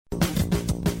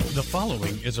The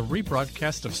following is a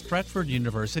rebroadcast of Stratford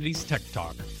University's Tech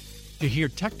Talk. To hear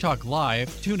Tech Talk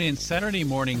live, tune in Saturday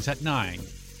mornings at 9.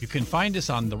 You can find us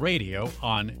on the radio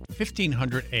on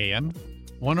 1500 AM,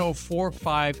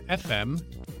 1045 FM,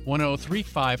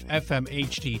 1035 FM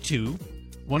HD2,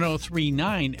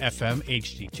 1039 FM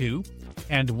HD2,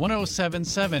 and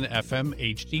 1077 FM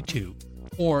HD2.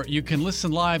 Or you can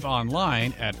listen live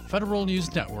online at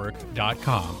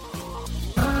federalnewsnetwork.com.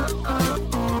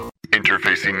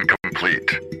 Interfacing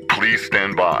complete. Please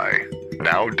stand by.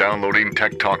 Now downloading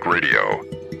Tech Talk Radio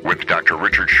with Dr.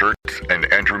 Richard Schertz and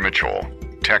Andrew Mitchell.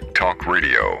 Tech Talk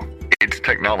Radio. It's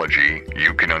technology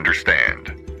you can understand.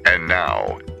 And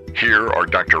now, here are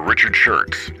Dr. Richard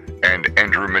Schertz and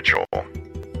Andrew Mitchell.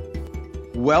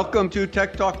 Welcome to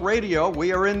Tech Talk Radio.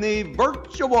 We are in the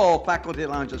virtual faculty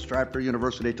lounge at Stratford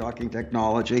University talking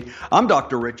technology. I'm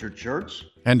Dr. Richard Schertz.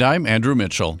 And I'm Andrew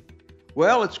Mitchell.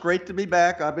 Well, it's great to be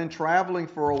back. I've been traveling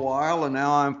for a while, and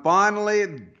now I'm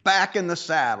finally back in the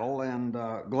saddle, and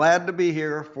glad to be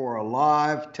here for a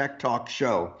live Tech Talk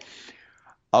show.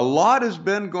 A lot has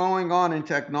been going on in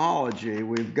technology.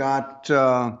 We've got,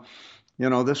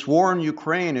 this war in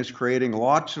Ukraine is creating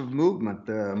lots of movement.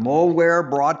 Malware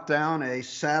brought down a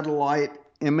satellite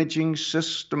imaging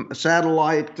system,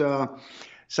 satellite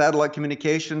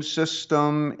communication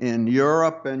system in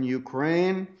Europe and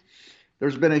Ukraine.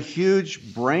 There's been a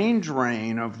huge brain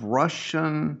drain of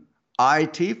Russian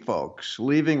IT folks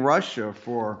leaving Russia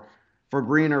for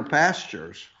greener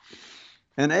pastures.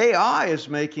 And AI is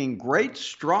making great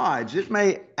strides. It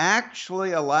may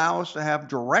actually allow us to have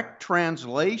direct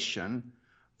translation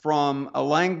from a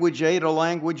language A to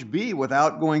language B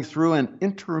without going through an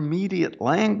intermediate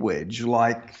language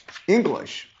like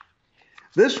English.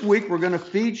 This week, we're going to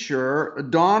feature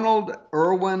Donald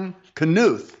Erwin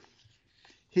Knuth.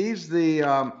 He's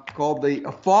called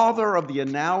the father of the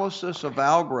analysis of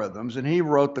algorithms, and he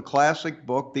wrote the classic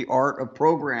book, The Art of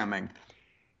Programming.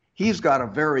 He's got a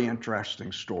very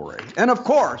interesting story. And of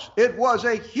course, it was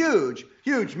a huge,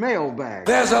 huge mailbag.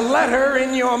 There's a letter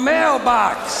in your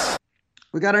mailbox.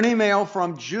 We got an email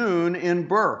from June in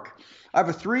Burke. I have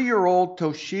a 3-year-old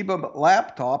Toshiba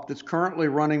laptop that's currently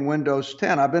running Windows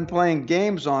 10. I've been playing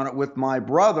games on it with my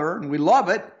brother, and we love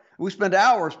it. We spend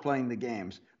hours playing the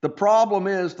games. The problem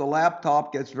is the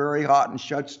laptop gets very hot and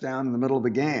shuts down in the middle of the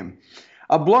game.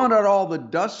 I've blown out all the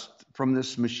dust from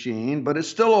this machine, but it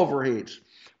still overheats.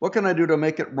 What can I do to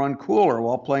make it run cooler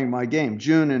while playing my game?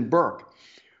 June in Burke.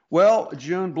 Well,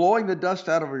 June, blowing the dust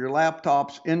out of your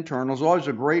laptop's internal is always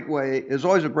a great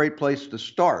place to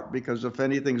start, because if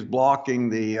anything's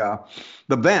blocking the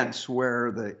vents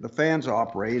where the fans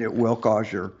operate, it will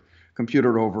cause your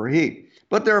computer to overheat.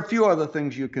 But there are a few other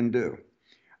things you can do.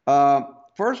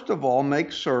 First of all,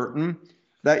 make certain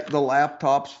that the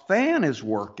laptop's fan is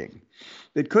working.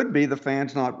 It could be the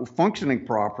fan's not functioning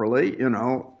properly.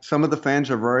 Some of the fans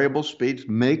are variable speeds.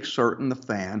 Make certain the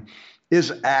fan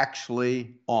is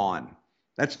actually on.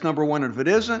 That's number one. And if it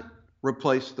isn't,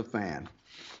 replace the fan.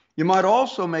 You might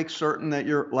also make certain that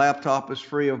your laptop is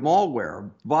free of malware,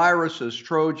 viruses,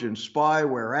 trojans,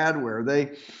 spyware,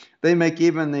 adware. They make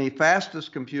even the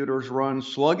fastest computers run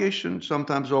sluggish and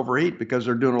sometimes overheat because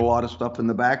they're doing a lot of stuff in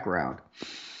the background.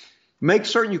 Make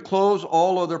certain you close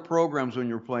all other programs when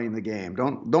you're playing the game.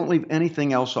 Don't leave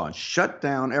anything else on. Shut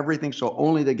down everything so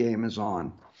only the game is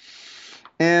on.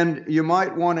 And you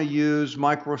might want to use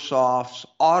Microsoft's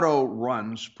Auto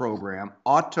Runs program,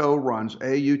 Auto Runs,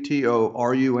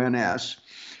 AUTORUNS,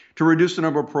 to reduce the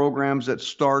number of programs that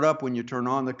start up when you turn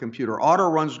on the computer. Auto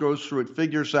Runs goes through, it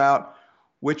figures out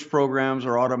which programs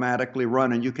are automatically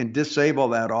run, and you can disable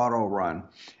that auto run.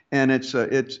 And it's a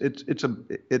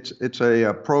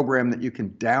program that you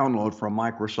can download from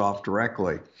Microsoft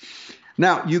directly.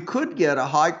 Now, you could get a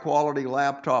high-quality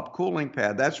laptop cooling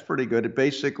pad. That's pretty good. It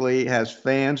basically has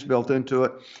fans built into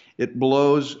it. It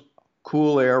blows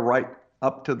cool air right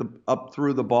up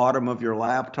through the bottom of your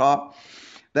laptop.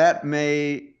 That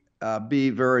may be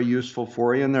very useful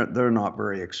for you, and they're not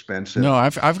very expensive. No,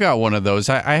 I've got one of those.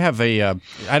 I have I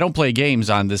don't play games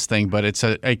on this thing, but it's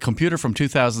a computer from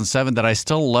 2007 that I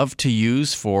still love to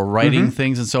use for writing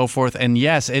things and so forth. And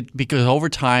yes, because over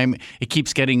time it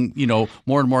keeps getting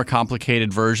more and more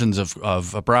complicated versions of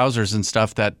browsers and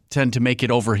stuff that tend to make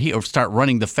it overheat or start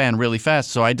running the fan really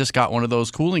fast. So I just got one of those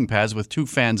cooling pads with 2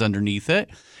 fans underneath it,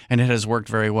 and it has worked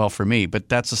very well for me. But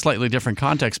that's a slightly different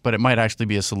context, but it might actually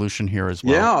be a solution here as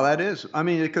well. Yeah, that is. I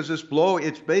mean, because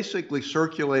it's basically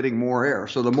circulating more air.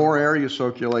 So the more air you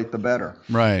circulate, the better.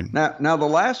 Right. Now the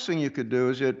last thing you could do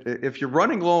is if you're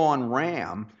running low on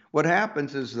RAM, what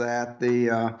happens is that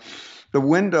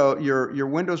your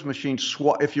Windows machine,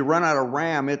 if you run out of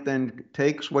RAM, it then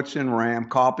takes what's in RAM,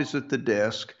 copies it to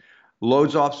disk,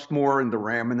 loads off more in the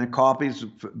RAM, and then copies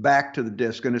back to the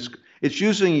disk. And it's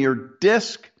using your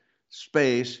disk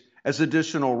space as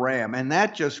additional RAM, and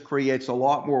that just creates a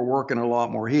lot more work and a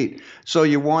lot more heat. So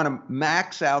you want to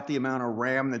max out the amount of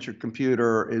RAM that your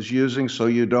computer is using, so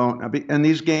you don't. And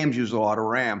these games use a lot of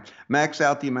RAM. Max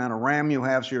out the amount of RAM you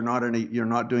have, so you're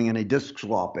not doing any disk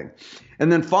swapping.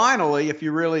 And then finally, if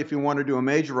you want to do a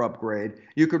major upgrade,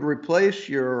 you could replace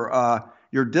your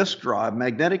disk drive,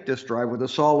 magnetic disk drive, with a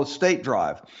solid state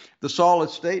drive. The solid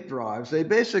state drives, they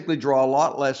basically draw a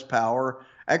lot less power.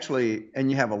 Actually, and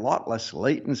you have a lot less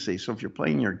latency. So if you're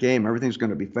playing your game, everything's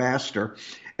going to be faster.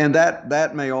 And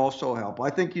that may also help. I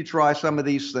think you try some of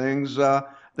these things. I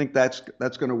think that's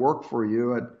going to work for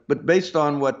you. But based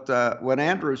on what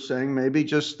Andrew's saying, maybe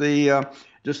just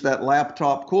that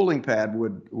laptop cooling pad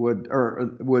would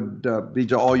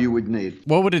be all you would need.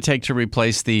 What would it take to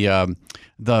replace the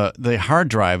hard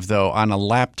drive though on a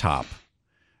laptop?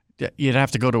 You'd have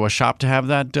to go to a shop to have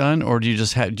that done, or do you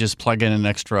just plug in an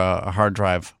extra hard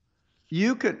drive?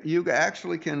 You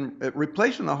actually can.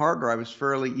 Replacing the hard drive is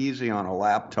fairly easy on a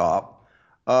laptop.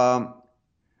 Now,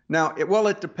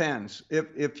 it depends.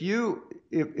 If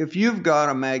you've got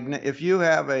a magnet, if you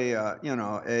have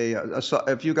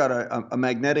if you got a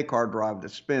magnetic hard drive that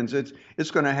spins, it's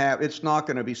not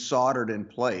going to be soldered in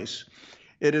place.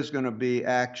 It is going to be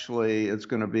it's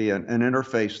going to be an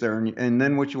interface there. And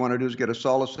then what you want to do is get a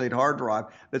solid state hard drive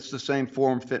that's the same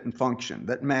form, fit, and function,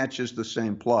 that matches the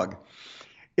same plug.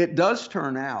 It does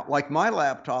turn out, like my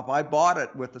laptop, I bought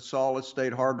it with a solid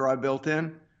state hard drive built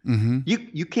in. Mm-hmm.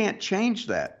 You can't change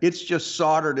that. It's just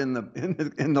soldered in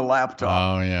the laptop.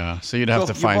 Oh yeah. So you'd have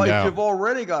to find out. If you've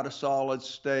already got a solid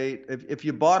state, if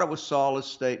you bought it with solid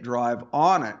state drive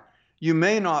on it, you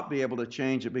may not be able to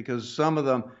change it because some of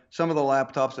the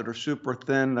laptops that are super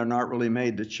thin, they're not really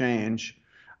made to change.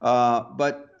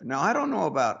 But now I don't know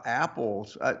about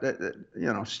Apple's.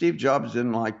 Steve Jobs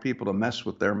didn't like people to mess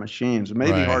with their machines. It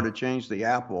may be hard to change the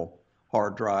Apple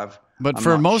hard drive. But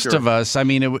for most of us, I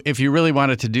mean, if you really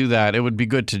wanted to do that, it would be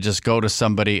good to just go to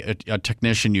somebody, a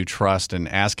technician you trust, and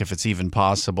ask if it's even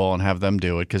possible and have them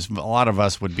do it. Because a lot of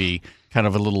us would be kind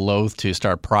of a little loath to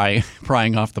start prying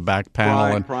off the back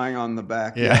panel. Prying on the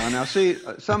back. Yeah. Now, see,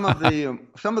 some of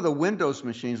the Windows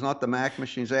machines, not the Mac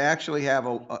machines, they actually have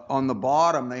on the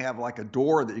bottom, they have like a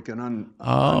door that you can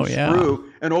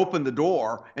unscrew and open the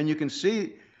door, and you can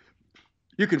see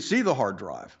the hard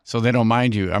drive. So they don't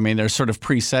mind you. I mean, they're sort of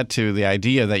preset to the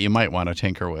idea that you might want to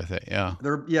tinker with it. Yeah.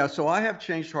 So I have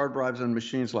changed hard drives on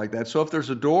machines like that. So if there's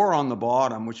a door on the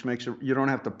bottom, which makes it, you don't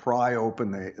have to pry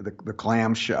open the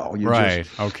clamshell. You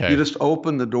just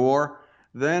open the door.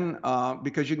 Then,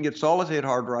 because you can get solid state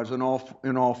hard drives in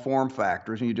all form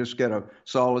factors, and you just get a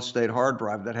solid state hard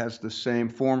drive that has the same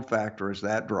form factor as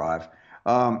that drive.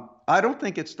 I don't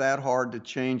think it's that hard to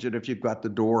change it if you've got the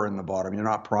door in the bottom. You're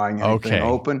not prying anything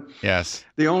open. Yes.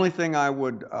 The only thing I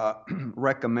would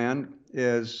recommend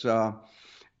is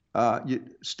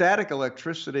static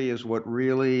electricity is what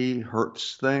really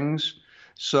hurts things.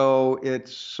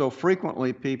 So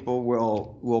frequently people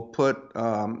will put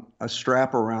a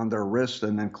strap around their wrist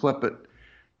and then clip it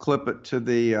to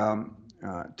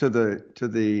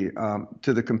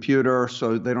the computer,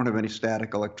 so they don't have any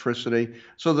static electricity.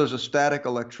 So there's a static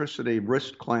electricity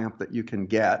wrist clamp that you can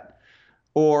get,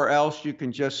 or else you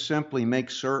can just simply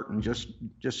make certain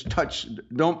just touch.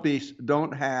 Don't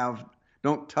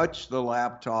touch the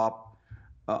laptop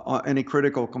any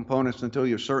critical components until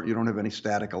you're certain you don't have any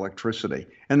static electricity.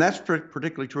 And that's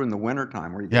particularly true in the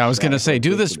wintertime. I was going to say,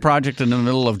 do this project in the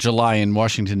middle of July in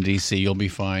Washington D.C. You'll be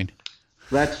fine.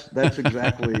 That's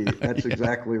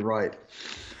exactly right.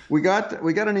 We got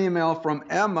an email from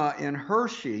Emma in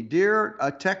Hershey. Dear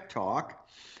Tech Talk,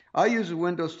 I use a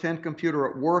Windows 10 computer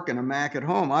at work and a Mac at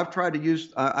home. I've tried to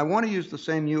use. I want to use the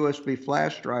same USB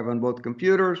flash drive on both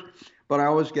computers, but I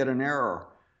always get an error.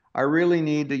 I really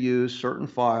need to use certain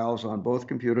files on both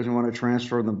computers and want to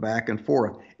transfer them back and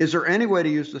forth. Is there any way to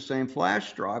use the same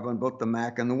flash drive on both the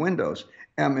Mac and the Windows?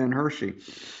 Emma in Hershey.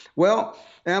 Well,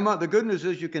 Emma, the good news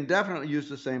is you can definitely use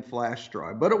the same flash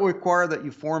drive, but it will require that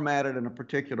you format it in a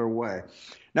particular way.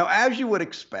 Now, as you would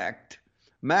expect,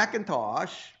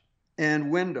 Macintosh and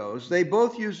Windows, they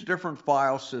both use different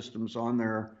file systems on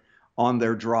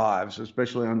their drives,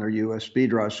 especially on their USB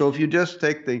drives. So if you just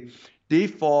take the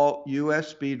default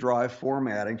USB drive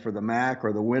formatting for the Mac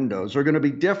or the Windows, they're going to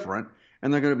be different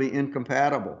and they're going to be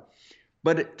incompatible.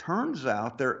 But it turns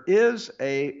out there is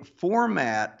a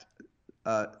format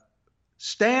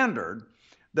standard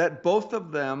that both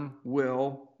of them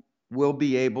will will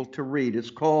be able to read. It's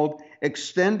called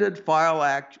Extended File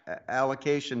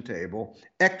Allocation Table,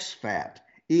 EXFAT,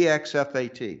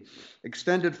 EXFAT,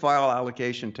 Extended File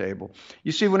Allocation Table.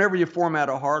 You see, whenever you format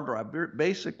a hard drive,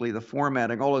 basically the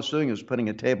formatting, all it's doing is putting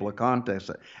a table of contents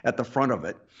at the front of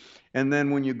it. And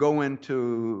then when you go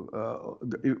into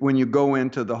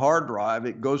the hard drive,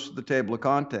 it goes to the table of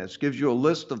contents, gives you a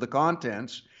list of the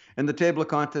contents, and the table of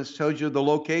contents tells you the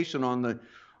location on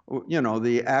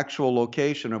the actual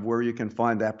location of where you can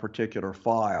find that particular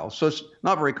file. So it's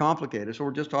not very complicated. So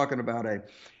we're just talking about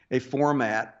a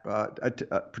format, a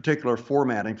particular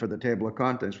formatting for the table of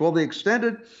contents. Well, the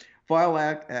Extended File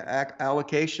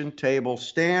Allocation Table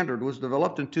standard was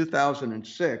developed in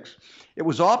 2006. It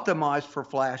was optimized for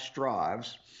flash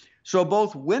drives, so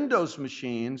both Windows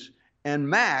machines and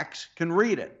Macs can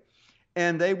read it,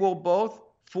 and they will both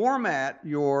format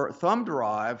your thumb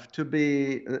drive to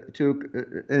be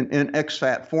in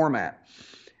exFAT format.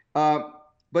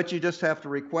 But you just have to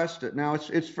request it. Now,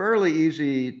 it's fairly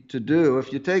easy to do.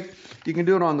 If you can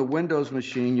do it on the Windows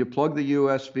machine. You plug the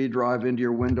USB drive into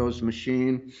your Windows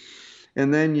machine,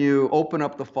 and then you open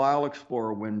up the File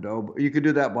Explorer window. You could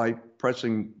do that by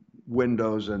pressing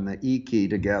Windows and the E key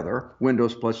together,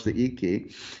 Windows plus the E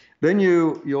key. Then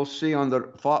you'll see on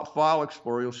the File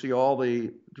Explorer, you'll see all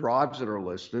the drives that are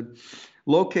listed.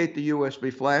 Locate the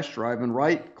USB flash drive and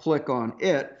right-click on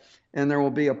it, and there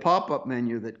will be a pop-up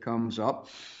menu that comes up.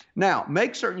 Now,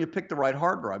 make certain you pick the right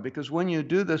hard drive, because when you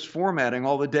do this formatting,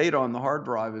 all the data on the hard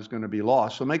drive is going to be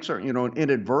lost. So make certain you don't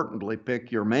inadvertently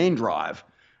pick your main drive.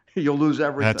 You'll lose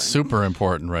everything. That's super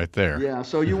important right there. Yeah,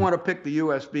 so you want to pick the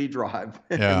USB drive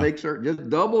and make certain, just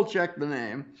double check the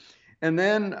name. And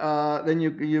then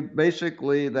you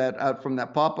basically from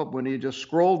that pop-up window, you just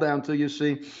scroll down till you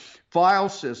see File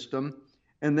System,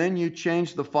 and then you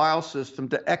change the file system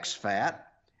to exFAT,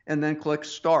 and then click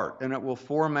Start, and it will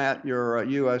format your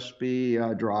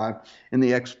USB drive in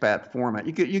the exFAT format.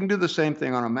 You can do the same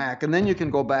thing on a Mac, and then you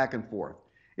can go back and forth.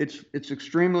 It's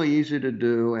extremely easy to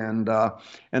do, and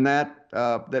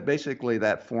that basically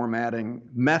that formatting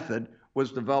method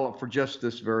was developed for just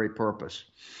this very purpose.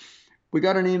 We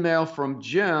got an email from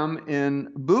Jim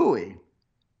in Bowie.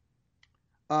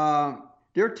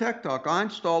 Dear Tech Talk, I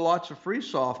install lots of free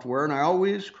software, and I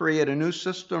always create a new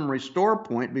system restore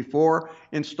point before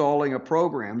installing a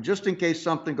program, just in case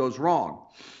something goes wrong.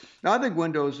 Now, I think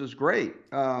Windows is great,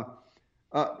 but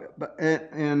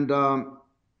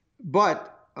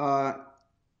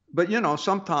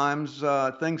sometimes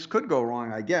things could go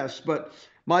wrong, I guess. But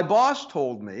my boss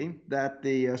told me that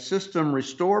the system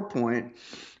restore point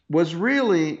was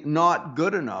really not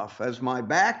good enough as my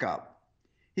backup.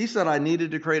 He said I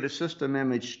needed to create a system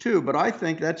image too, but I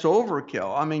think that's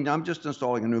overkill. I mean, I'm just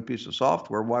installing a new piece of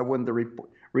software. Why wouldn't the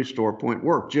restore point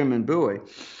work? Jim in Bowie.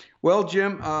 Well,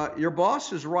 Jim, your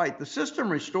boss is right. The system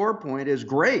restore point is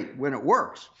great when it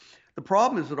works. The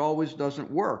problem is it always doesn't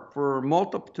work for a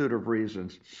multitude of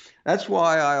reasons. That's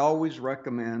why I always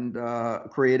recommend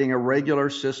creating a regular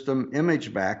system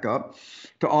image backup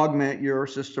to augment your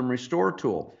system restore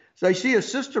tool. So you see, a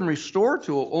system restore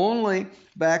tool only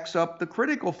backs up the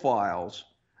critical files,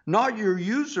 not your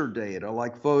user data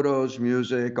like photos,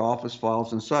 music, office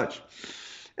files, and such.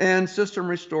 And system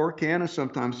restore can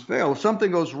sometimes fail. If something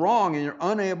goes wrong and you're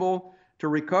unable to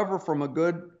recover from a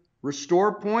good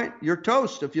restore point, you're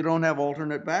toast if you don't have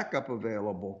alternate backup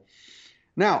available.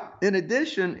 Now, in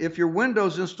addition, if your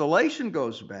Windows installation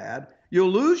goes bad, you'll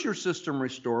lose your system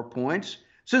restore points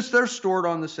since they're stored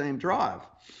on the same drive.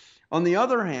 On the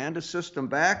other hand, a system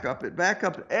backup, it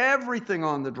backups everything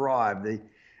on the drive,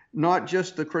 not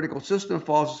just the critical system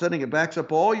files, it backs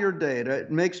up all your data.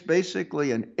 It makes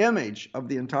basically an image of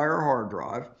the entire hard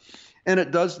drive, and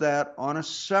it does that on a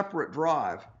separate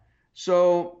drive.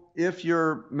 So if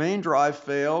your main drive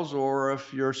fails or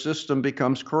if your system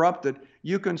becomes corrupted,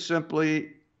 you can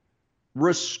simply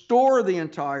restore the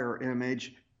entire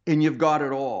image and you've got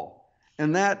it all.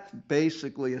 And that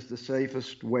basically is the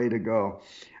safest way to go.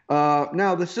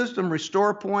 Now, the system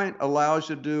restore point allows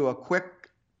you to do a quick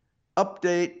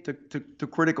update to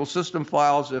critical system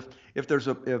files if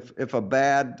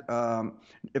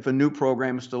a new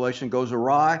program installation goes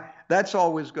awry. That's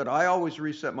always good. I always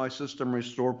reset my system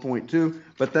restore point too,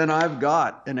 but then I've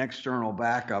got an external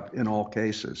backup in all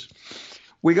cases.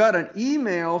 We got an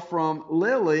email from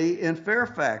Lily in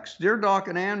Fairfax. Dear Doc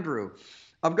and Andrew,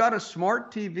 I've got a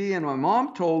smart TV, and my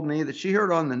mom told me that she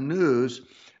heard on the news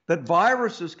that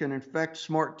viruses can infect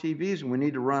smart TVs, and we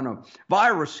need to run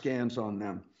virus scans on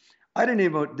them. I didn't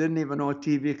even know a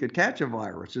TV could catch a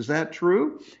virus. Is that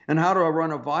true? And how do I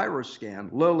run a virus scan?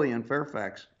 Lily in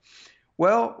Fairfax.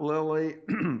 Well, Lily,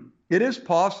 It is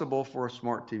possible for a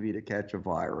smart TV to catch a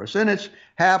virus, and it's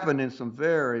happened in some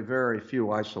very, very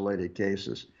few isolated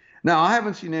cases. Now, I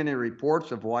haven't seen any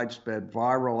reports of widespread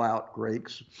viral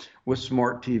outbreaks with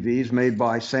smart TVs made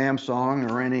by Samsung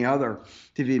or any other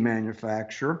TV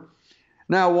manufacturer.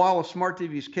 Now, while a smart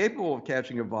TV is capable of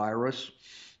catching a virus,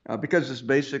 because it's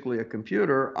basically a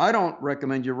computer, I don't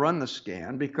recommend you run the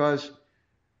scan because,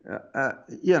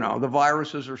 the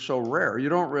viruses are so rare. You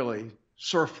don't really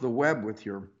surf the web with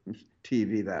your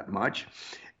TV that much.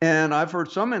 And I've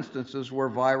heard some instances where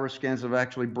virus scans have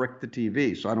actually bricked the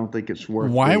TV, so I don't think it's worth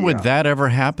it. Why would that ever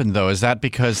happen, though? Is that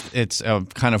because it's a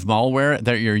kind of malware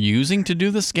that you're using to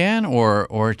do the scan,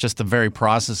 or just the very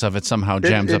process of it somehow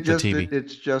jams up the TV?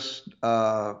 It's just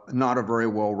not a very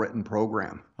well-written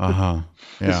program. Yeah.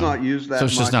 It's not used that much. So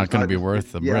it's just not going to be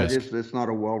worth the risk. It's not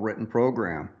a well-written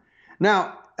program.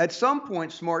 Now, at some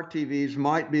point, smart TVs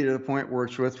might be to the point where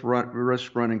it's risk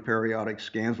running periodic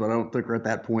scans, but I don't think we're at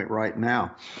that point right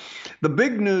now. The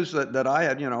big news that I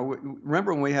had,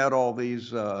 remember when we had all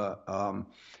these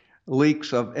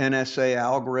leaks of NSA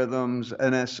algorithms,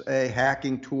 NSA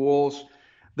hacking tools?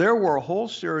 There were a whole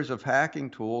series of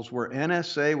hacking tools where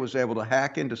NSA was able to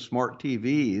hack into smart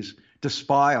TVs to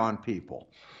spy on people.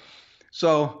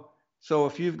 So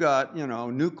if you've got,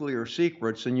 nuclear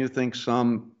secrets and you think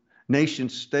some nation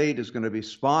state is going to be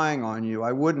spying on you,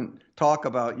 I wouldn't talk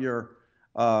about your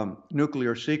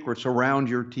nuclear secrets around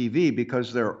your TV,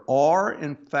 because there are,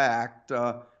 in fact,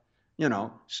 tools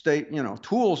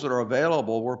that are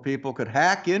available where people could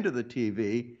hack into the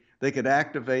TV. They could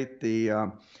activate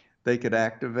the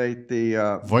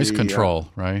voice control,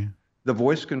 right? The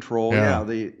voice control,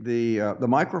 the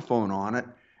microphone on it.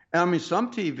 And I mean,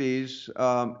 some TVs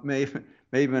may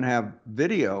even have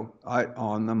video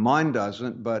on them. Mine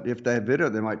doesn't, but if they have video,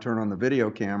 they might turn on the video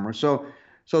camera. So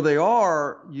they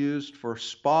are used for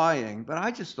spying, but I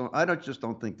just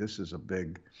don't think this is a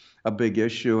big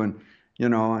issue, and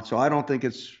so I don't think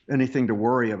it's anything to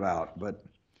worry about. But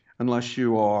unless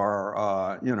you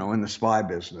are in the spy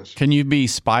business, can you be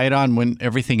spied on when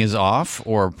everything is off,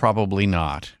 or probably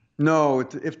not? No,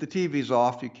 if the TV's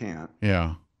off, you can't.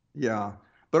 Yeah.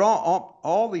 But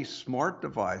all these smart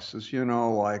devices,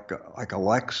 like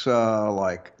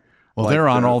Alexa, they're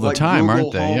on all the time, Google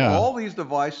aren't they? Home, Yeah. all these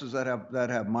devices that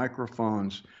have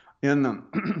microphones in them,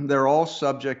 they're all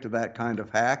subject to that kind of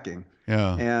hacking.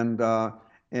 Yeah.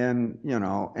 And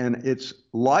it's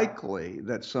likely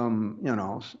that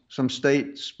some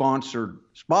state-sponsored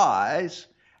spies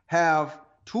have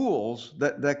tools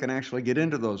that can actually get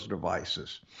into those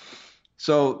devices.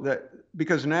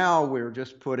 Because now we're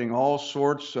just putting all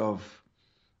sorts of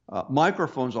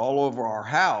microphones all over our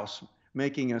house,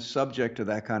 making us subject to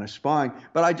that kind of spying.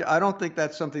 But I don't think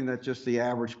that's something that just the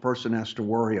average person has to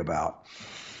worry about.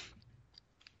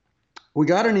 We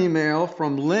got an email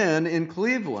from Lynn in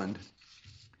Cleveland.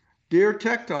 Dear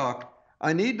Tech Talk,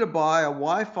 I need to buy a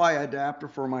Wi-Fi adapter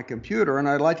for my computer, and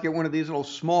I'd like to get one of these little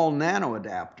small nano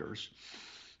adapters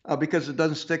because it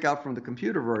doesn't stick out from the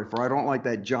computer very far. I don't like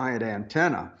that giant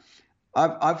antenna.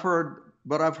 I've heard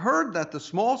that the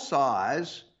small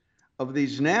size of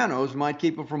these nanos might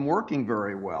keep it from working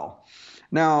very well.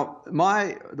 Now, the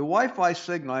Wi-Fi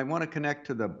signal, I want to connect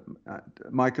to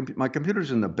my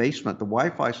computer's in the basement. The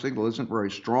Wi-Fi signal isn't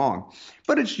very strong,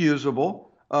 but it's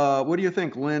usable. What do you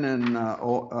think, Lynn in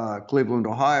Cleveland,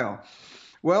 Ohio?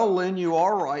 Well, Lynn, you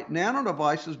are right. Nano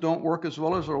devices don't work as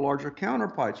well as their larger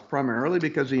counterparts, primarily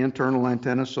because the internal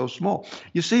antenna is so small.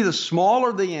 You see, the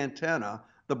smaller the antenna,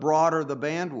 the broader the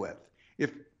bandwidth.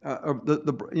 If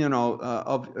the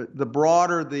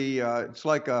broader it's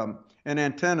like an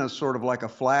antenna is sort of like a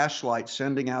flashlight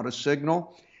sending out a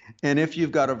signal. And if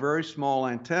you've got a very small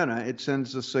antenna, it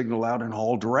sends the signal out in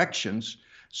all directions.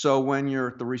 So when you're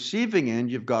at the receiving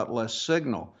end, you've got less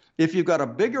signal. If you've got a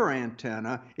bigger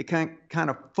antenna, it can kind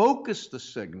of focus the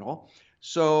signal.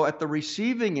 So at the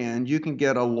receiving end, you can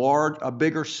get a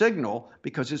bigger signal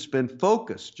because it's been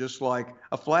focused, just like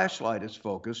a flashlight is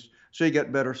focused. So you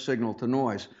get better signal to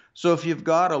noise. So if you've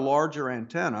got a larger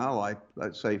antenna, like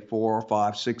let's say 4,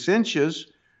 5, 6 inches,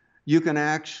 you can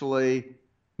actually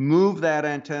move that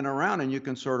antenna around and you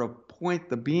can sort of point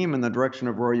the beam in the direction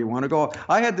of where you want to go.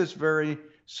 I had this very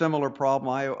similar problem.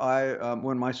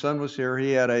 When my son was here,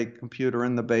 he had a computer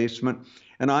in the basement,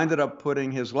 and I ended up putting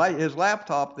his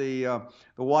laptop. The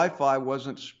Wi-Fi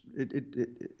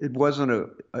it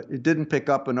didn't pick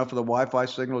up enough of the Wi-Fi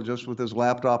signal just with his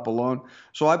laptop alone.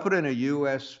 So I put in a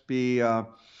USB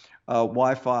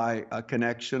Wi-Fi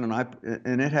connection,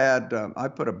 and it had I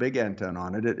put a big antenna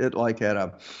on it. It had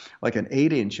an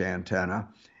 8-inch antenna.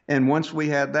 And once we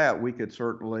had that, we could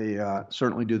certainly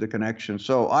do the connection.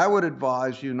 So I would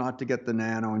advise you not to get the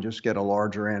Nano and just get a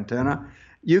larger antenna.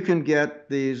 You can get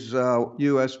these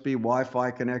USB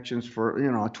Wi-Fi connections for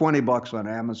 $20 on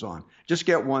Amazon. Just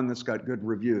get one that's got good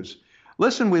reviews.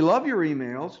 Listen, we love your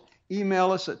emails.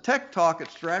 Email us at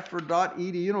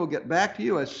techtalk@stratford.edu, and we'll get back to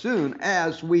you as soon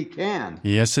as we can.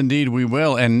 Yes, indeed, we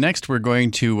will. And next, we're going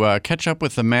to catch up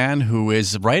with the man who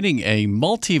is writing a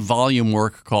multi-volume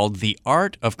work called The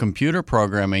Art of Computer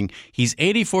Programming. He's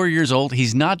 84 years old.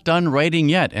 He's not done writing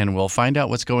yet, and we'll find out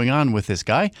what's going on with this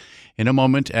guy in a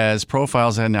moment as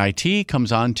Profiles in IT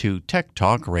comes on to Tech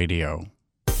Talk Radio.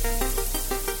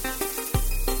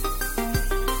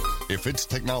 If it's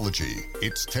technology,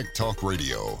 it's Tech Talk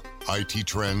Radio. IT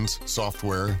trends,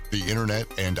 software, the internet,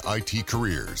 and IT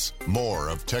careers. More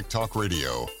of Tech Talk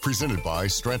Radio, presented by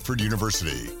Stratford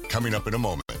University. Coming up in a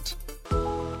moment.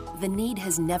 The need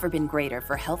has never been greater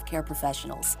for healthcare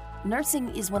professionals. Nursing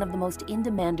is one of the most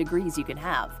in-demand degrees you can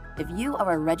have. If you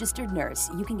are a registered nurse,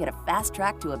 you can get a fast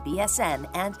track to a BSN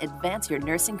and advance your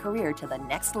nursing career to the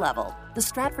next level. The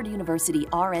Stratford University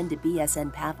RN to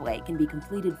BSN pathway can be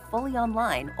completed fully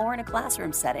online or in a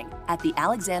classroom setting at the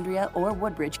Alexandria or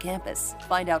Woodbridge campus.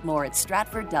 Find out more at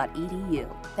stratford.edu.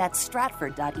 That's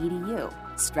stratford.edu.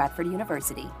 Stratford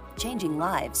University, changing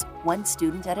lives, one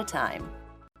student at a time.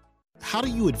 How do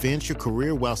you advance your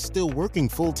career while still working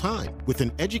full-time? With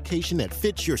an education that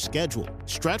fits your schedule,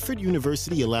 Stratford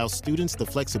University allows students the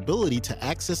flexibility to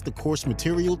access the course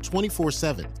material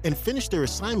 24/7 and finish their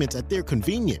assignments at their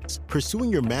convenience.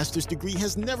 Pursuing your master's degree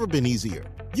has never been easier.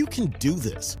 You can do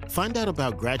this. Find out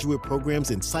about graduate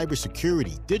programs in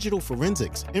cybersecurity, digital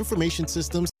forensics, information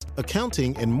systems,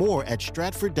 accounting, and more at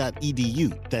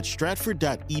stratford.edu. That's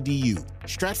stratford.edu.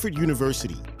 Stratford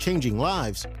University, changing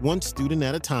lives, one student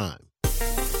at a time.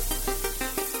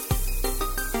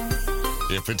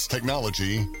 If it's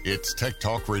technology, it's Tech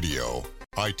Talk Radio.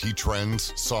 IT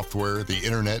trends, software, the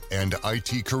internet, and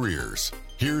IT careers.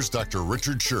 Here's Dr.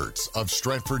 Richard Schertz of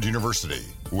Stratford University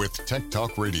with Tech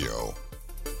Talk Radio.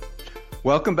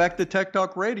 Welcome back to Tech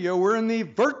Talk Radio. We're in the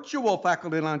virtual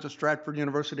faculty lounge of Stratford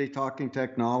University talking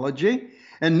technology.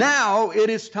 And now it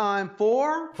is time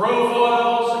for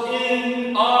Profiles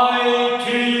in IT.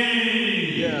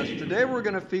 Yes, today we're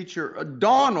going to feature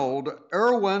Donald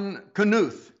Erwin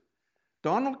Knuth.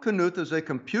 Donald Knuth is a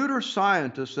computer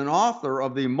scientist and author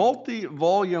of the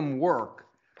multi-volume work,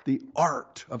 The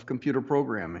Art of Computer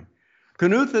Programming.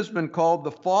 Knuth has been called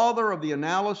the father of the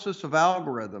analysis of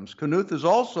algorithms. Knuth is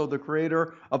also the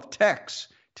creator of TEX,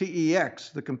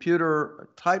 T-E-X, the computer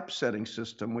typesetting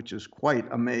system, which is quite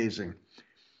amazing.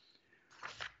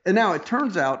 And now it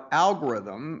turns out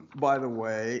algorithm, by the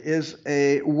way, is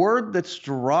a word that's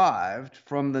derived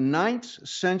from the 9th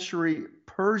century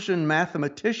Persian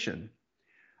mathematician,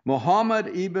 Muhammad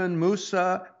ibn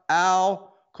Musa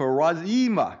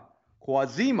al-Khwarizmi.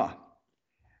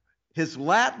 His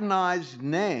Latinized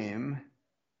name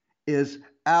is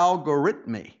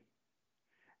algorithmi.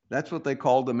 That's what they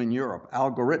called him in Europe,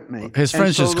 algorithmi. His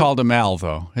friends just called him Al,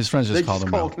 though. His friends just called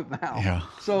him Al. Yeah.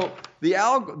 So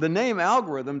the name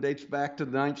algorithm dates back to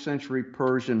the 9th century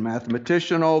Persian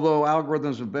mathematician, although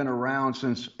algorithms have been around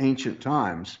since ancient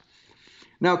times.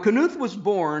 Now, Knuth was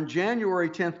born January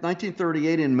 10th,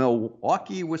 1938 in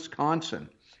Milwaukee, Wisconsin,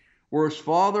 where his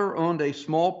father owned a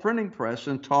small printing press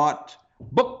and taught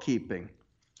bookkeeping.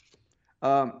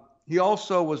 He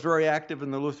also was very active in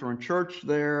the Lutheran Church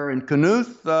there, and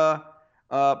Knuth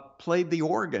played the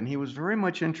organ. He was very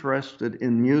much interested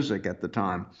in music at the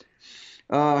time.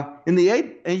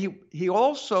 He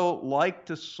also liked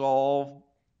to solve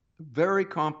very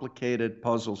complicated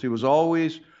puzzles. He was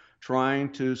always trying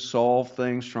to solve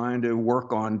things, trying to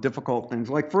work on difficult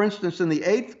things. Like, for instance, in the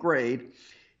 8th grade,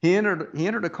 he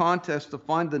entered a contest to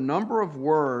find the number of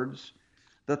words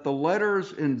that the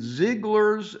letters in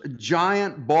Ziegler's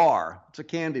Giant Bar, it's a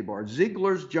candy bar,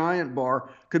 Ziegler's Giant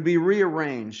Bar, could be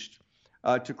rearranged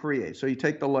to create. So you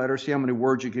take the letters, see how many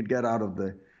words you could get out of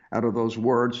those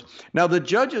words. Now, the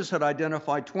judges had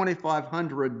identified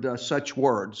 2,500 such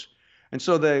words. And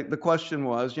so the question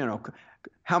was,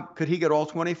 how could he get all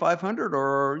 2,500,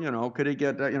 or, could he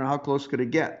get, how close could he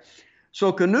get?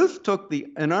 So Knuth took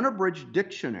an unabridged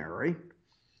dictionary,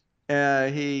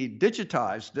 he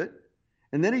digitized it,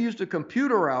 and then he used a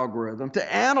computer algorithm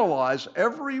to analyze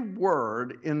every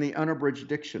word in the unabridged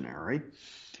dictionary.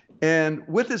 And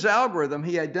with his algorithm,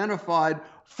 he identified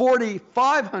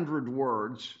 4,500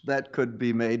 words that could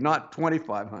be made, not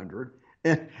 2,500.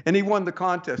 And he won the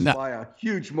contest by a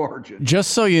huge margin.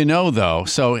 Just so you know, though,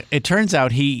 so it turns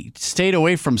out he stayed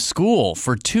away from school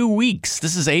for 2 weeks.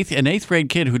 This is an eighth grade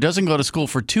kid who doesn't go to school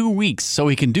for 2 weeks so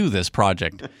he can do this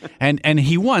project. And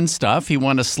he won stuff. He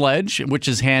won a sledge, which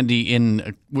is handy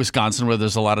in Wisconsin where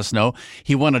there's a lot of snow.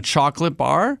 He won a chocolate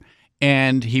bar.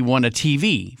 And he won a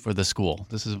TV for the school.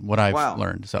 This is what I've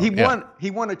learned. So he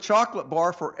won a chocolate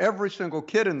bar for every single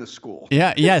kid in the school.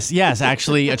 Yeah. Yes.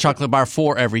 Actually, a chocolate bar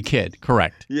for every kid.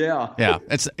 Correct. Yeah. Yeah.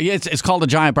 It's called a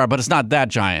giant bar, but it's not that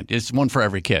giant. It's one for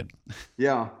every kid.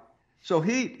 Yeah. So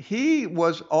he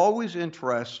was always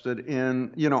interested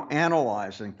in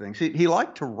analyzing things. He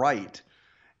liked to write.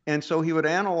 And so he would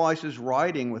analyze his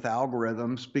writing with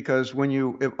algorithms because when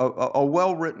a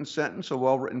well-written sentence, a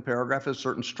well-written paragraph has a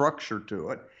certain structure to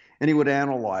it, and he would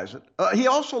analyze it. He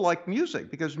also liked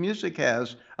music because music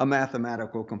has a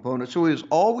mathematical component. So he was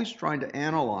always trying to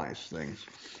analyze things.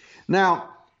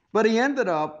 But he ended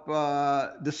up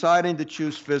deciding to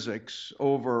choose physics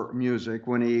over music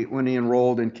when he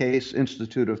enrolled in Case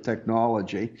Institute of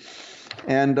Technology,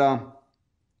 and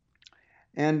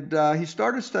he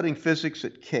started studying physics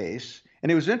at Case, and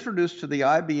he was introduced to the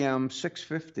IBM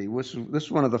 650. This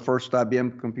was one of the first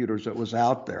IBM computers that was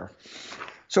out there.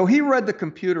 So he read the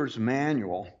computer's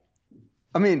manual.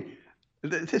 I mean,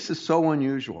 this is so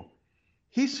unusual.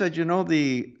 He said,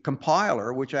 the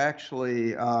compiler, which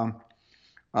actually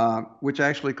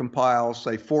compiles,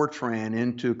 say, Fortran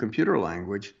into computer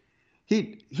language,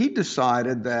 he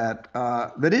decided that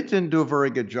it didn't do a very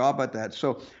good job at that.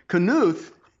 So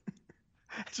Knuth,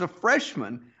 as a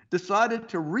freshman, decided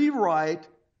to rewrite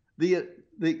the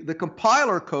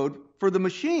compiler code for the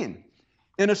machine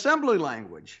in assembly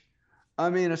language. I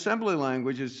mean, assembly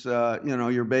language is,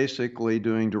 you're basically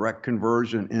doing direct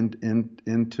conversion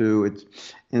into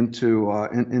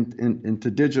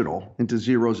digital, into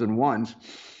zeros and ones,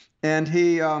 and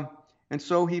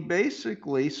so he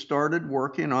basically started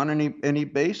working on, and he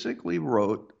basically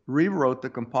rewrote the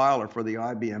compiler for the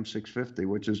IBM 650,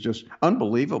 which is just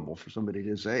unbelievable for somebody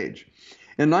his age.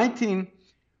 In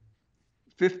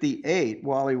 1958,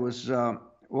 while he was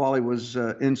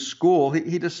in school,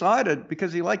 he decided,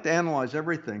 because he liked to analyze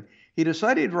everything, he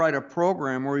decided he'd write a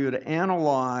program where he would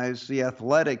analyze the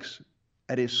athletics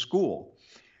at his school.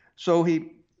 So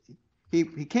he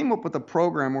came up with a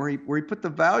program where he put the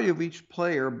value of each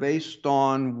player based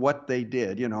on what they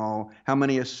did. How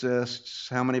many assists,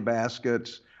 how many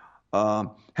baskets,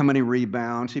 how many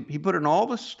rebounds. He put in all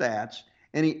the stats,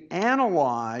 and he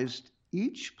analyzed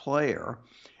each player,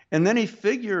 and then he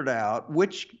figured out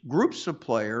which groups of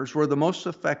players were the most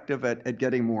effective at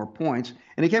getting more points,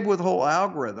 and he came up with a whole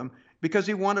algorithm because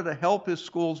he wanted to help his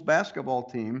school's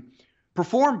basketball team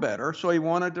perform better, so he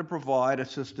wanted to provide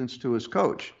assistance to his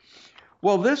coach.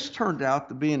 Well, this turned out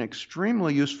to be an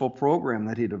extremely useful program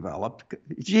that he developed.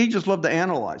 He just loved to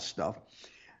analyze stuff.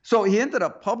 So he ended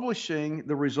up publishing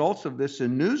the results of this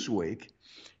in Newsweek.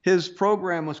 His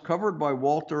program was covered by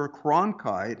Walter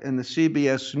Cronkite in the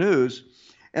CBS News,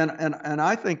 and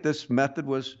I think this method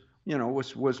was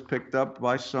picked up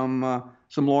by some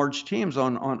large teams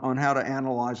on how to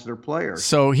analyze their players.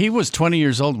 So he was 20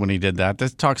 years old when he did that.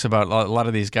 This talks about a lot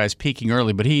of these guys peaking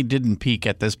early, but he didn't peak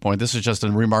at this point. This is just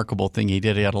a remarkable thing he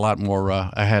did. He had a lot more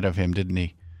ahead of him, didn't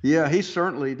he? Yeah, he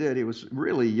certainly did. He was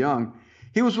really young.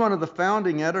 He was one of the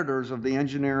founding editors of the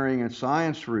Engineering and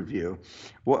Science Review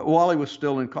while he was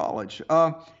still in college.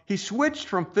 He switched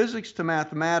from physics to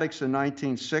mathematics in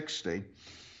 1960,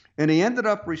 and he ended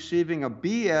up receiving a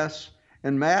BS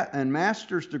and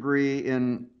master's degree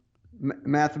in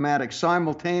mathematics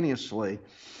simultaneously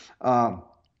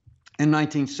in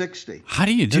 1960. How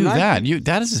do you do that?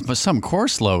 That is some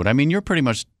course load. I mean, you're pretty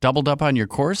much doubled up on your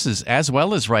courses as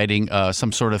well as writing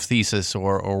some sort of thesis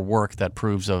or work that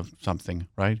proves of something,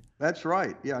 right? That's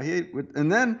right. Yeah.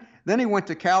 And then he went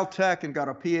to Caltech and got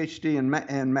a PhD in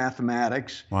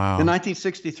mathematics. Wow. In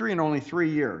 1963, in only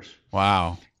 3 years.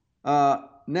 Wow. Caltech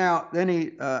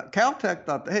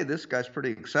thought, hey, this guy's pretty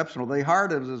exceptional. They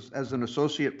hired him as an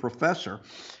associate professor,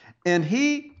 and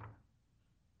he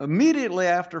immediately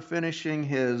after finishing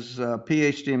his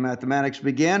PhD in mathematics,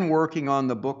 began working on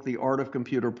the book, The Art of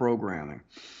Computer Programming.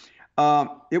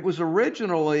 It was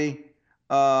originally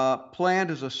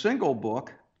planned as a single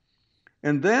book,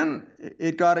 and then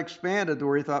it got expanded to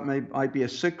where he thought might be a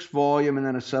 6-volume and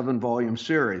then a 7-volume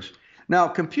series. Now,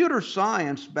 computer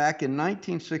science back in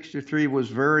 1963 was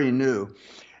very new,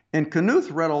 and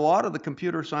Knuth read a lot of the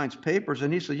computer science papers,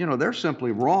 and he said, they're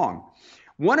simply wrong.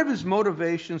 One of his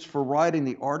motivations for writing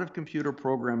The Art of Computer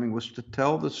Programming was to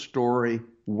tell the story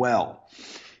well.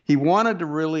 He wanted to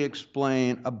really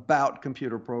explain about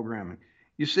computer programming.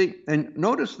 You see, and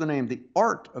notice the name, The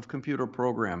Art of Computer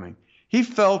Programming. He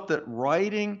felt that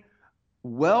writing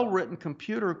well-written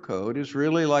computer code is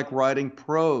really like writing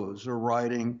prose or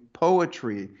writing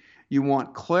poetry. You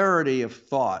want clarity of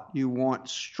thought. You want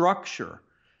structure.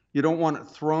 You don't want it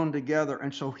thrown together.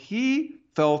 And so he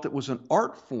felt it was an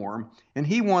art form, and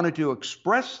he wanted to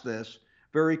express this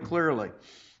very clearly.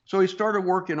 So he started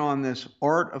working on this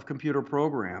art of computer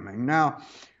programming. Now,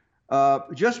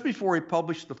 just before he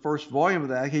published the first volume of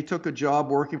that, he took a job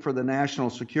working for the National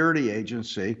Security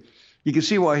Agency. You can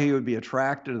see why he would be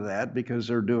attracted to that, because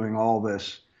they're doing all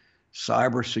this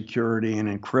cybersecurity and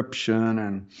encryption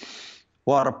and a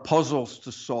lot of puzzles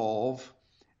to solve.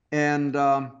 And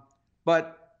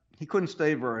but he couldn't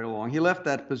stay very long. He left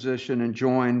that position and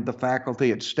joined the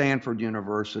faculty at Stanford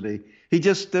University. He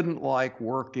just didn't like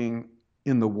working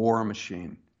in the war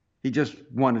machine. He just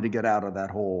wanted to get out of that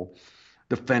whole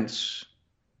defense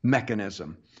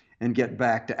mechanism and get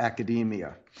back to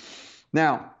academia.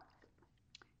 Now,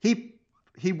 he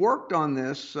worked on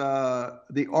this,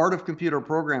 The Art of Computer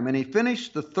Programming, and he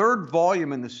finished the third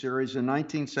volume in the series in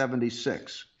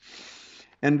 1976.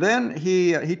 And then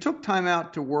he took time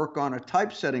out to work on a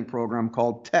typesetting program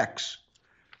called TeX,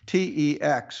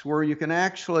 T-E-X, where you can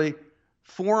actually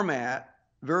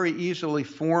very easily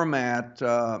format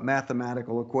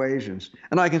mathematical equations.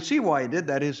 And I can see why he did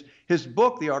that. His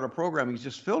book, The Art of Programming, is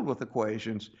just filled with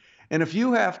equations. And if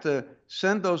you have to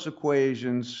send those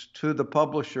equations to the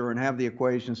publisher and have the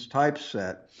equations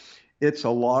typeset, it's a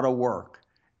lot of work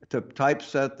to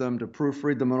typeset them, to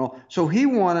proofread them and all. So he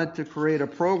wanted to create a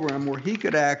program where he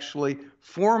could actually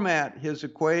format his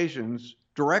equations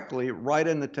directly right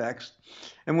in the text.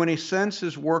 And when he sends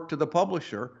his work to the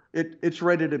publisher, it's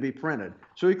ready to be printed.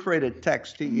 So he created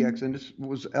TeX, T-E-X, and this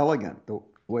was elegant the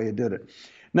way he did it.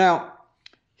 Now,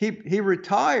 he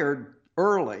retired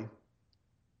early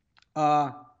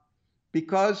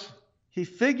because he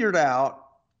figured out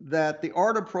that The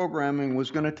Art of Programming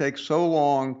was going to take so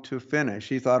long to finish.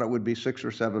 He thought it would be 6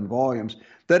 or 7 volumes,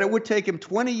 that it would take him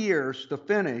 20 years to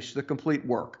finish the complete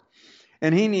work.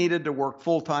 And he needed to work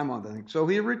full-time on the thing. So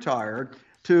he retired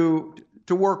to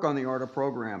work on The Art of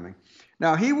Programming.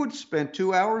 Now, he would spend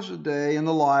 2 hours a day in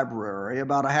the library,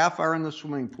 about a half hour in the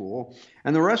swimming pool,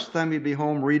 and the rest of the time he'd be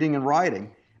home reading and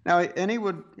writing. Now, and he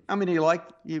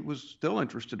was still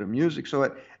interested in music,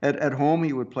 so at home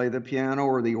he would play the piano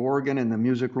or the organ in the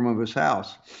music room of his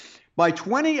house. By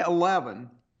 2011,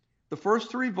 the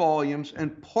first 3 volumes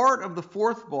and part of the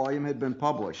 4th volume had been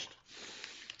published.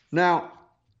 Now,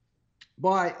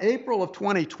 by April of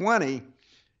 2020,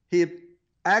 he had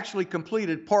actually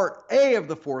completed part A of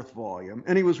the 4th volume,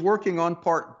 and he was working on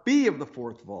part B of the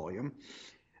 4th volume.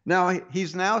 Now,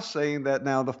 he's now saying that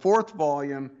now the 4th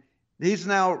volume, he's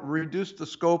now reduced the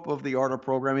scope of The Art of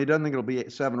Programming. He doesn't think it'll be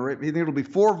 7 or 8. He thinks it'll be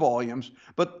 4 volumes,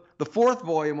 but the 4th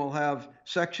volume will have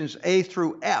sections A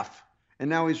through F, and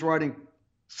now he's writing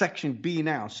section B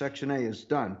now. Section A is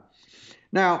done.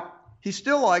 Now, he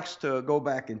still likes to go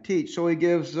back and teach, so he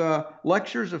gives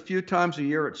lectures a few times a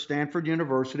year at Stanford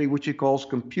University, which he calls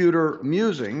Computer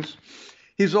Musings.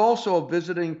 He's also a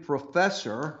visiting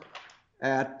professor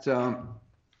at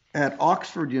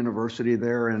Oxford University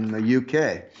there in the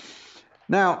UK.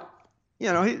 Now,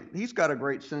 you know, he's got a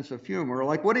great sense of humor.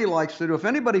 Like what he likes to do, if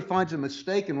anybody finds a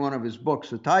mistake in one of his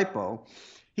books, a typo,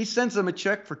 he sends them a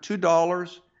check for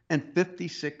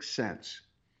 $2.56.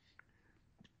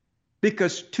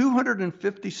 Because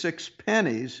 256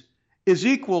 pennies is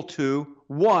equal to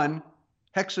 1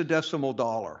 hexadecimal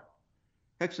dollar.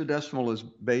 Hexadecimal is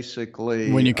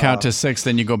basically... When you count to 6,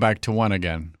 then you go back to 1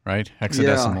 again, right?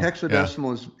 Hexadecimal. Yeah,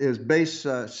 hexadecimal is base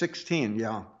 16,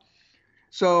 yeah.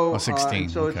 So, 16,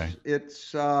 so okay.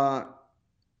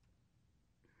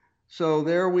 So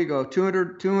there we go,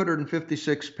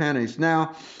 256 pennies.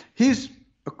 Now,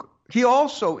 he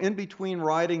also, in between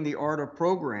writing The Art of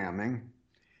Programming,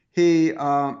 he's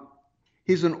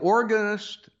an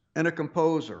organist and a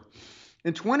composer.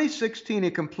 In 2016,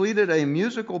 he completed a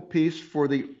musical piece for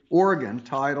the organ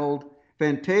titled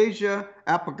Fantasia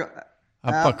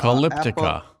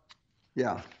Apocalyptica.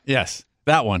 Yeah. Yes,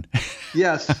 that one.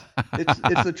 Yes, it's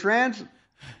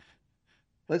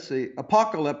let's see,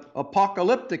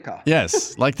 Apocalyptica.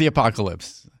 Yes, like the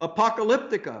apocalypse.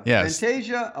 Apocalyptica. Yes.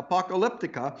 Fantasia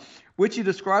Apocalyptica, which he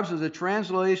describes as a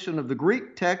translation of the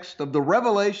Greek text of the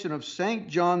Revelation of St.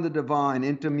 John the Divine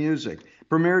into music.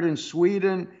 Premiered in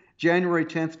Sweden, January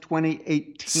 10th,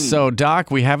 2018. So,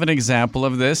 Doc, we have an example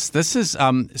of this. This is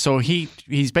so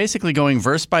he's basically going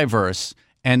verse by verse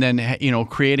and then, you know,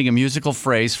 creating a musical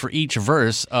phrase for each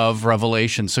verse of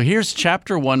Revelation. So here's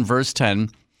chapter 1, verse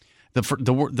 10.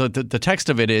 The text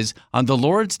of it is, "On the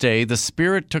Lord's day, the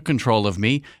Spirit took control of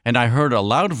me, and I heard a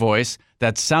loud voice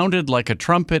that sounded like a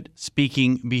trumpet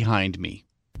speaking behind me."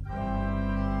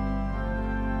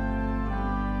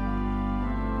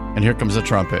 And here comes the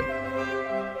trumpet.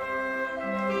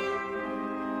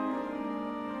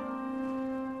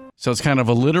 So it's kind of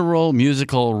a literal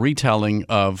musical retelling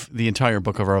of the entire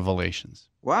book of Revelations.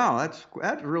 Wow,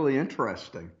 that's really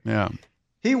interesting. Yeah.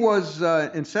 He was,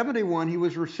 in 71, he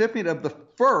was recipient of the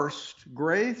first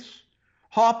Grace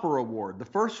Hopper Award, the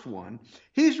first one.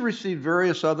 He's received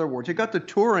various other awards. He got the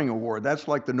Turing Award. That's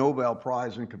like the Nobel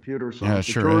Prize in computer science.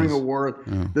 Yeah, the sure Turing is.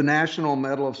 Award, the National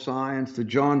Medal of Science, the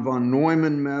John von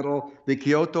Neumann Medal, the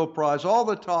Kyoto Prize, all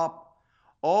the top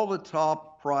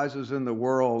prizes in the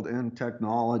world in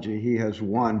technology he has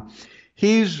won.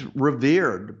 He's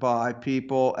revered by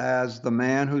people as the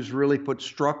man who's really put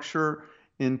structure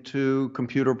into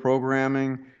computer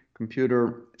programming,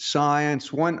 computer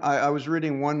science. I was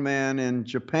reading one man in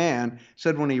Japan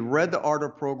said when he read The Art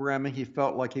of Programming, he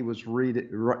felt like he was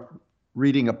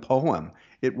reading a poem.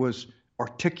 It was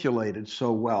articulated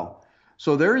so well.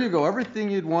 So there you go,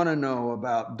 everything you'd want to know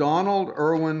about Donald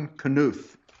Erwin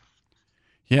Knuth.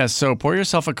 Yeah, so pour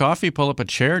yourself a coffee, pull up a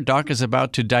chair. Doc is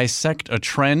about to dissect a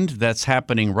trend that's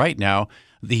happening right now,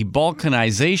 the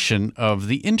balkanization of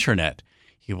the internet.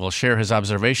 He will share his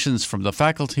observations from the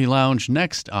Faculty Lounge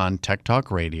next on Tech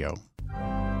Talk Radio.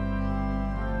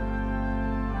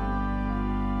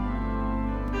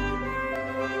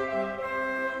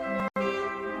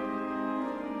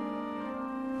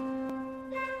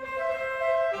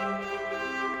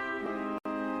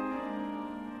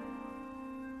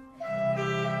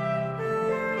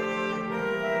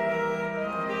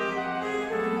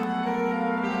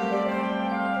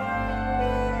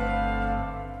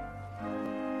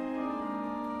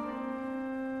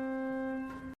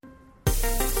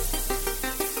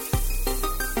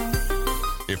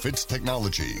 If it's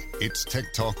technology, it's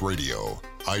Tech Talk Radio.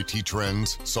 IT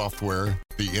trends, software,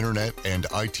 the internet, and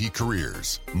IT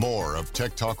careers. More of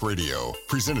Tech Talk Radio,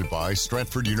 presented by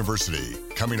Stratford University.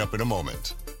 Coming up in a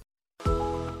moment.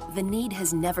 The need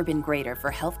has never been greater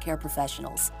for healthcare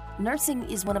professionals. Nursing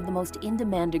is one of the most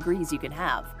in-demand degrees you can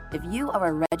have. If you are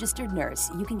a registered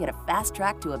nurse, you can get a fast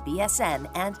track to a BSN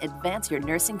and advance your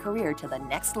nursing career to the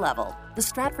next level. The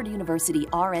Stratford University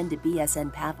RN to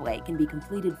BSN pathway can be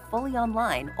completed fully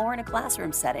online or in a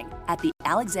classroom setting at the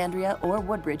Alexandria or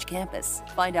Woodbridge campus.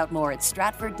 Find out more at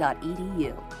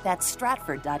stratford.edu. That's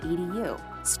stratford.edu.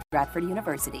 Stratford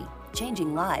University,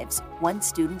 changing lives, one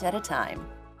student at a time.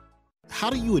 How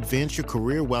do you advance your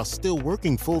career while still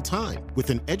working full-time? With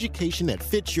an education that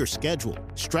fits your schedule,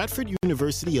 Stratford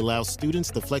University allows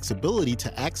students the flexibility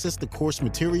to access the course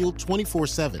material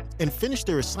 24/7 and finish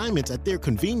their assignments at their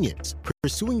convenience.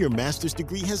 Pursuing your master's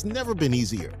degree has never been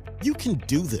easier. You can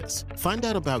do this. Find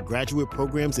out about graduate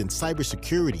programs in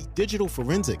cybersecurity, digital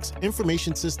forensics,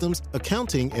 information systems,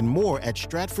 accounting, and more at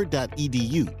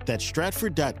stratford.edu. That's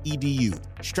stratford.edu.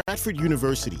 Stratford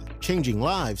University, changing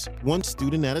lives, one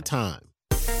student at a time.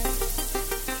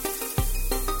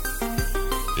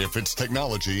 If it's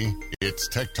technology, it's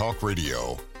Tech Talk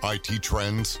Radio. IT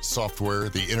trends, software,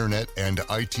 the internet, and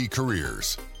IT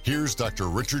careers. Here's Dr.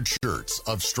 Richard Schertz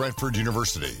of Stratford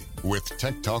University with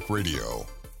Tech Talk Radio.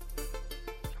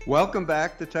 Welcome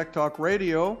back to Tech Talk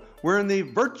Radio. We're in the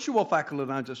virtual faculty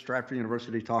lounge at Stratford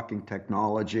University talking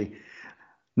technology.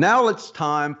 Now it's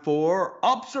time for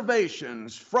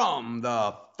observations from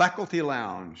the faculty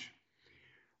lounge.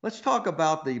 Let's talk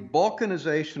about the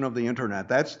balkanization of the internet.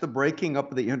 That's the breaking up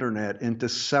of the internet into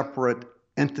separate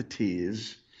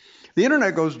entities. The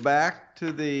internet goes back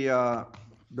to the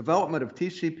development of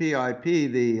TCP/IP,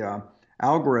 the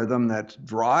algorithm that's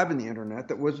driving the internet,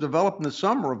 that was developed in the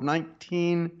summer of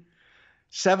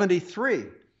 1973.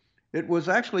 It was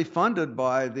actually funded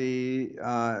by the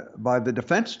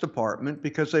Defense Department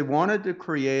because they wanted to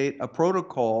create a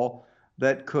protocol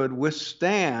that could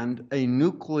withstand a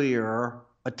nuclear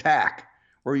attack,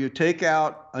 where you take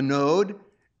out a node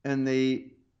and the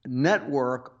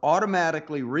network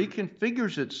automatically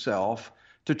reconfigures itself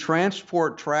to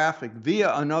transport traffic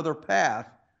via another path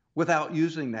without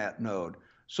using that node.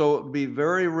 So it would be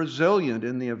very resilient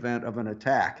in the event of an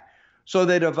attack. So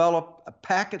they developed a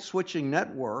packet switching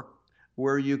network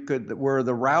where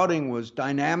the routing was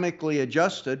dynamically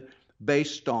adjusted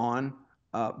based on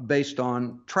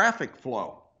traffic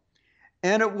flow.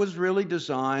 And it was really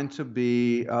designed to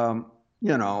be, a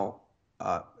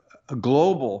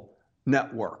global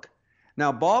network.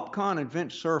 Now, Bob Kahn and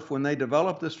Vint Cerf, when they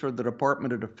developed this for the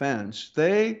Department of Defense,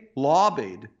 they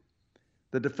lobbied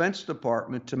the Defense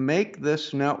Department to make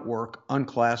this network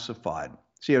unclassified.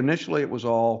 See, initially it was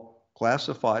all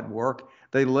classified work.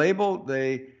 They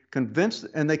convinced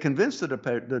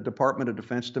the Department of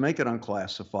Defense to make it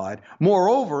unclassified.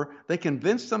 Moreover, they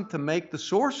convinced them to make the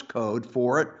source code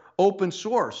for it open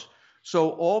source.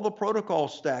 So all the protocol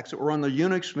stacks that were on the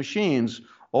Unix machines,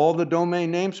 all the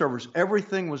domain name servers,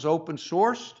 everything was open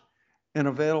sourced and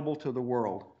available to the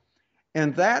world.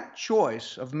 And that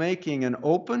choice of making an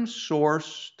open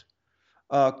sourced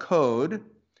code,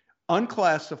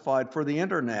 unclassified for the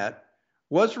internet,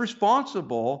 was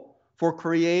responsible for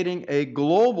creating a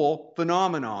global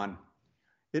phenomenon.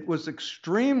 It was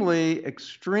extremely,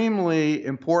 extremely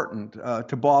important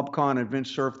to Bob Kahn and Vint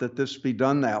Cerf that this be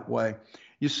done that way.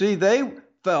 You see, they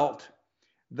felt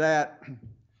that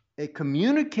a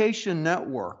communication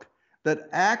network that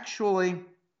actually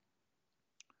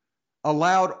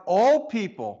allowed all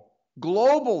people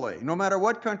globally, no matter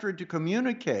what country, to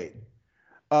communicate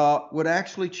would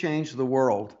actually change the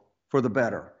world for the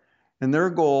better. And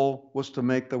their goal was to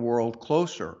make the world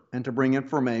closer and to bring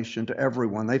information to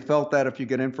everyone. They felt that if you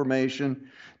get information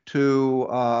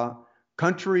to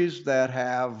countries that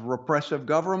have repressive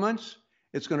governments,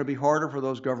 it's going to be harder for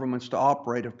those governments to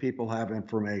operate if people have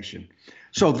information.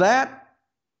 So that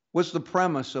was the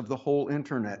premise of the whole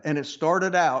internet. And it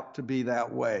started out to be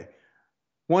that way.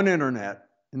 One internet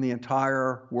in the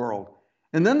entire world.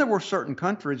 And then there were certain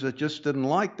countries that just didn't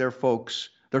like their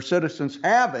citizens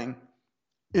having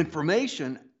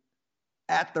information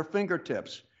at their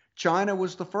fingertips. China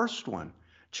was the first one.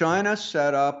 China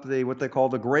set up what they call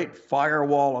the Great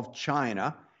Firewall of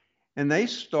China, and they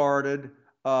started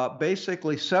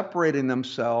basically separating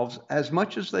themselves as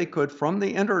much as they could from the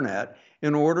internet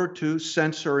in order to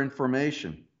censor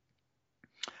information.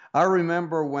 I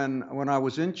remember when I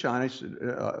was in China,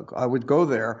 I would go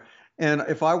there, and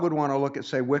if I would want to look at,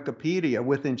 say, Wikipedia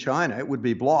within China, it would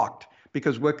be blocked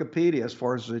because Wikipedia, as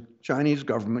far as the Chinese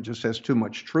government, just has too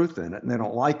much truth in it, and they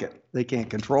don't like it. They can't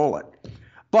control it.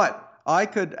 But I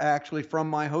could actually, from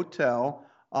my hotel,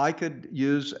 I could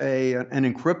use an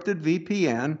encrypted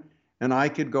VPN, and I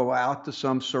could go out to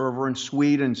some server in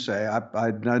Sweden, say. I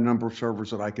had a number of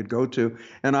servers that I could go to,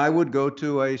 and I would go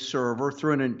to a server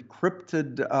through an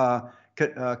encrypted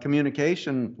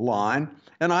communication line,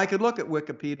 and I could look at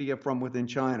Wikipedia from within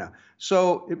China.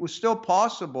 So it was still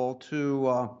possible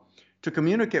to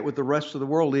communicate with the rest of the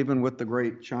world, even with the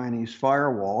Great Chinese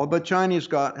Firewall. But China has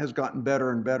gotten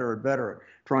better and better and better at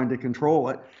trying to control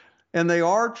it. And they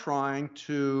are trying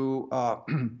to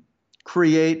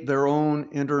create their own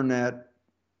internet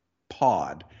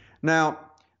pod. Now,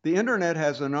 the internet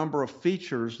has a number of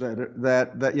features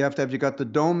that you have to have. You got the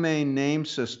domain name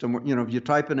system. You know, if you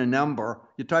type in a number,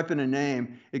 you type in a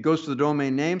name, it goes to the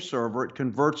domain name server. It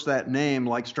converts that name,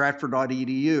 like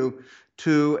Stratford.edu,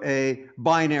 to a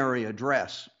binary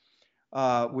address,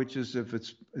 which is if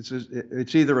it's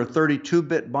either a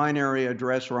 32-bit binary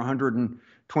address or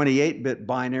 128-bit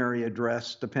binary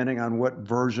address, depending on what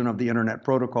version of the internet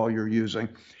protocol you're using.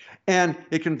 And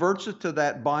it converts it to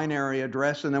that binary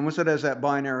address, and then once it has that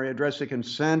binary address, it can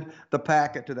send the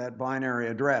packet to that binary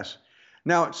address.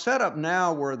 Now, it's set up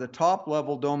now where the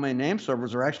top-level domain name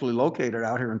servers are actually located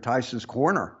out here in Tyson's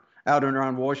Corner, out and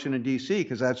around Washington, D.C.,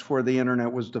 because that's where the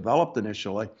internet was developed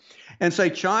initially. And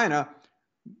say China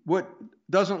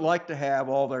doesn't like to have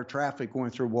all their traffic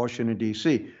going through Washington,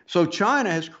 D.C. So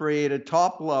China has created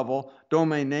top-level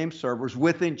domain name servers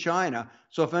within China.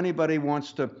 So if anybody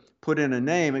wants to put in a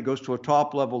name, it goes to a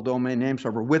top-level domain name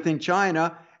server within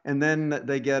China, and then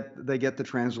they get the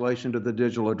translation to the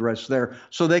digital address there,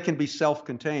 so they can be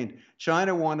self-contained.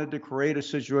 China wanted to create a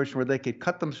situation where they could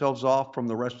cut themselves off from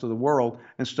the rest of the world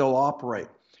and still operate.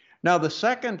 Now, the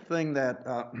second thing that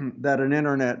an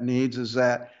internet needs is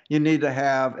that you need to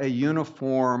have a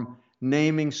uniform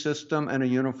naming system and a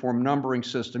uniform numbering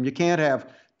system. You can't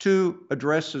have two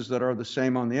addresses that are the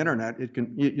same on the internet.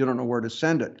 You don't know where to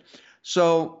send it.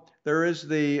 So there is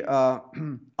the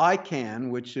ICANN,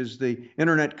 which is the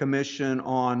Internet Commission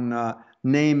on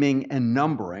Naming and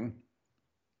Numbering.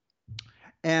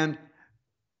 And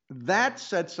that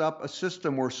sets up a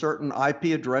system where certain IP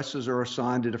addresses are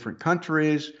assigned to different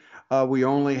countries. We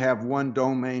only have one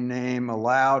domain name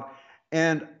allowed.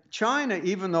 And China,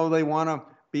 even though they want to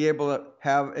be able to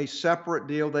have a separate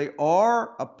deal, they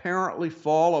are apparently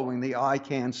following the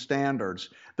ICANN standards.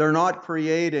 They're not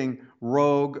creating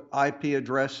rogue IP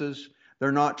addresses.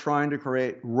 They're not trying to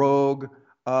create rogue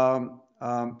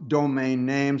domain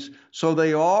names. So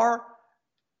they are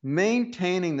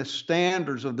maintaining the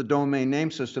standards of the domain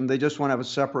name system. They just want to have a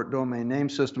separate domain name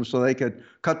system so they could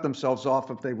cut themselves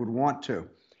off if they would want to.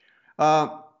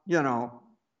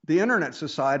 The the Internet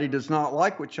Society does not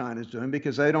like what China's doing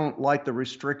because they don't like the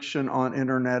restriction on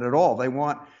Internet at all. They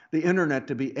want the Internet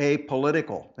to be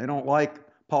apolitical. They don't like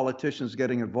politicians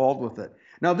getting involved with it.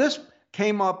 Now, this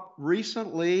came up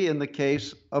recently in the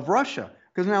case of Russia,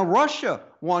 because now Russia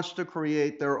wants to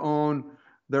create their own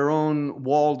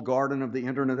walled garden of the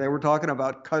Internet. They were talking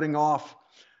about cutting off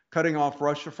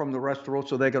Russia from the rest of the world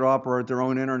so they could operate their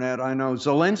own Internet. I know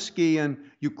Zelensky in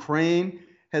Ukraine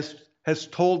has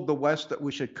told the West that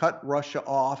we should cut Russia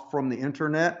off from the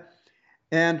Internet.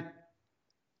 And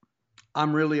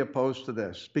I'm really opposed to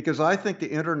this because I think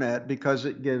the Internet, because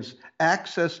it gives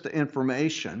access to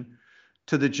information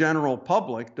to the general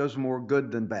public, does more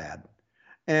good than bad.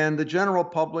 And the general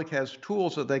public has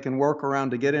tools that they can work around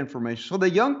to get information. So the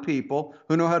young people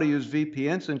who know how to use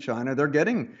VPNs in China, they're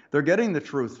getting the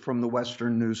truth from the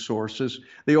Western news sources.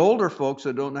 The older folks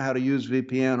that don't know how to use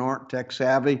VPN aren't tech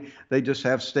savvy. They just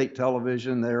have state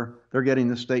television. They're getting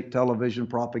the state television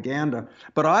propaganda.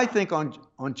 But I think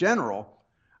on general,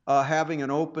 having an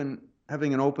open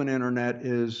internet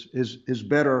is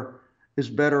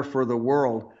better for the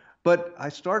world. But I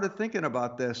started thinking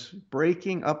about this,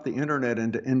 breaking up the Internet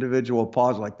into individual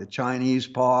pods, like the Chinese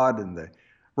pod and the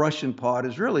Russian pod,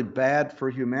 is really bad for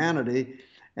humanity.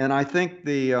 And I think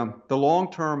the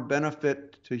long-term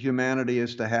benefit to humanity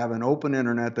is to have an open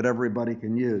Internet that everybody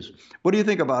can use. What do you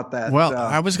think about that? Well,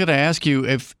 I was going to ask you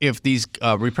if these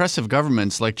repressive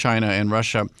governments like China and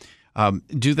Russia,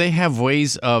 do they have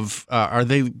ways of, are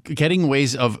they getting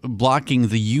ways of blocking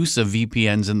the use of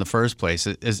VPNs in the first place?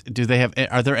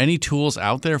 Are there any tools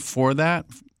out there for that?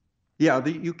 Yeah,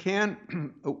 you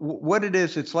can. What it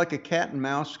is, it's like a cat and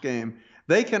mouse game.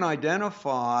 They can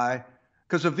identify,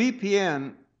 because a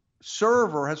VPN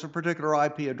server has a particular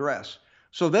IP address.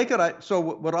 So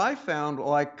what I found,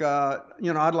 like,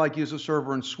 I'd like to use a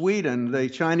server in Sweden. The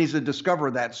Chinese had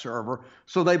discovered that server,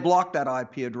 so they blocked that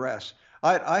IP address.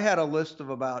 I had a list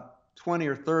of about 20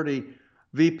 or 30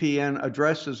 VPN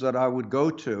addresses that I would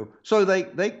go to. So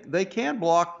they can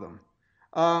block them.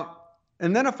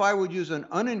 And then if I would use used an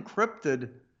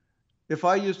unencrypted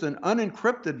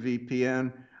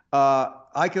VPN,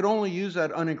 I could only use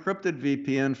that unencrypted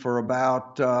VPN for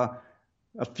about a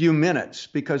few minutes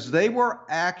because they were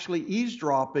actually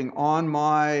eavesdropping on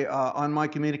my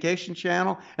communication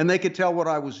channel, and they could tell what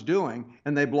I was doing,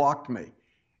 and they blocked me.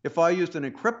 If I used an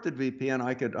encrypted VPN,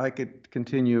 I could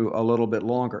continue a little bit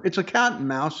longer. It's a cat and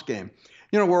mouse game.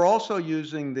 We're also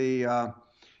using the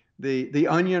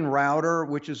Onion router,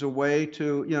 which is a way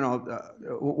to,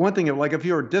 one thing, like if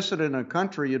you're a dissident in a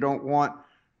country you don't want,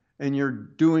 and you're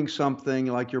doing something,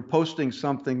 like you're posting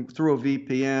something through a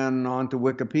VPN onto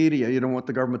Wikipedia, you don't want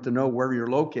the government to know where you're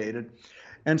located.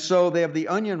 And so they have the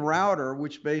Onion router,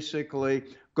 which basically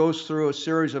goes through a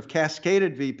series of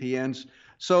cascaded VPNs.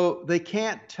 So they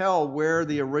can't tell where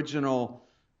the original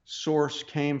source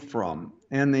came from.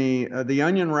 And the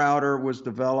Onion router was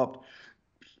developed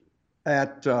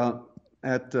at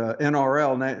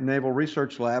NRL, Naval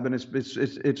Research Lab, and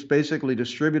it's basically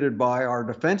distributed by our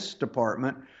Defense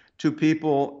Department to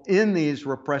people in these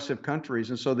repressive countries.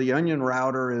 And so the Onion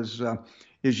router is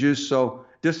used so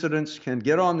dissidents can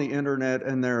get on the Internet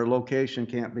and their location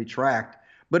can't be tracked.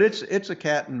 But it's a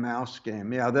cat and mouse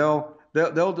game. Yeah,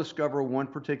 they'll discover one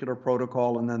particular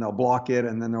protocol and then they'll block it,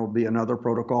 and then there'll be another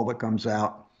protocol that comes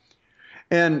out.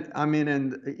 And I mean,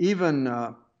 and even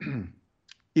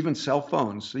cell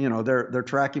phones, they're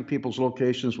tracking people's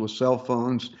locations with cell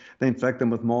phones. They infect them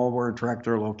with malware and track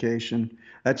their location.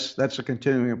 That's a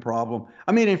continuing problem.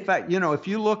 I mean, in fact, if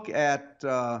you look at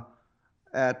Putin,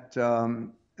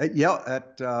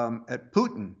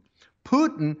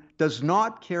 Putin does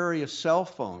not carry a cell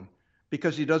phone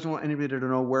because he doesn't want anybody to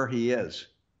know where he is.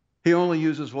 He only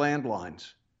uses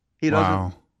landlines. He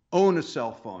doesn't own a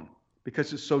cell phone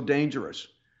because it's so dangerous.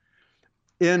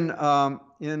 In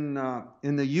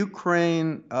the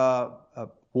Ukraine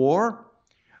war,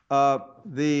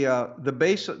 the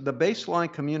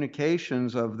baseline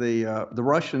communications of the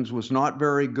Russians was not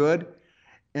very good,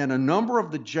 and a number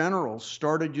of the generals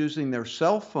started using their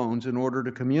cell phones in order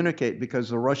to communicate because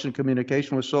the Russian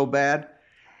communication was so bad.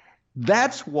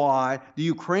 That's why the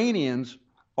Ukrainians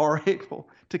are able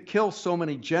to kill so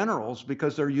many generals,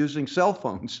 because they're using cell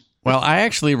phones. Well, I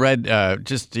actually read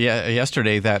just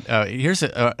yesterday that here's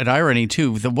an irony,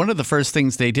 too. One of the first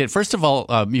things they did, first of all,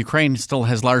 Ukraine still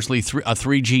has largely a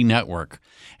 3G network.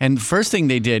 And the first thing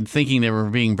they did, thinking they were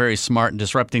being very smart and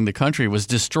disrupting the country, was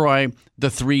destroy the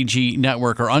 3G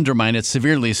network or undermine it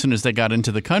severely as soon as they got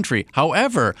into the country.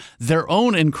 However, their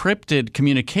own encrypted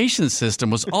communication system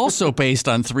was also based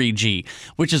on 3G,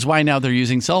 which is why now they're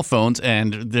using cell phones,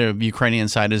 and the Ukrainian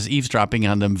side is eavesdropping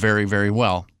on them very, very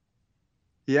well.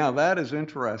 Yeah, that is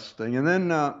interesting.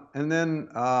 Elon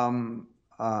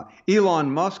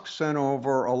Musk sent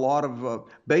over a lot of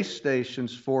base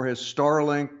stations for his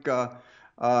Starlink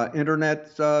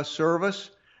internet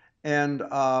service, and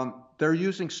they're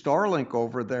using Starlink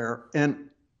over there. And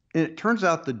it turns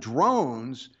out the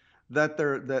drones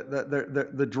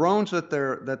the drones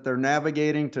that they're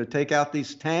navigating to take out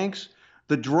these tanks,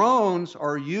 the drones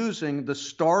are using the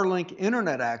Starlink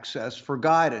internet access for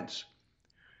guidance.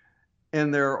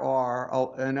 And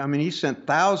I mean, he sent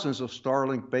thousands of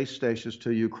Starlink base stations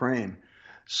to Ukraine.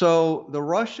 So the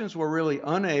Russians were really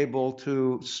unable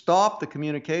to stop the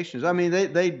communications. I mean,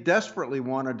 they desperately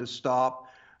wanted to stop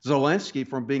Zelensky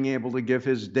from being able to give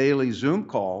his daily Zoom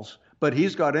calls, but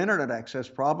he's got internet access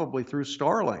probably through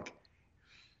Starlink.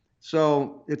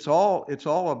 So it's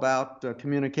all about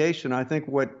communication. I think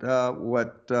what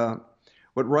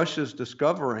Russia's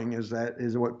discovering is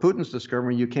what Putin's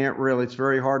discovering. You can't really. It's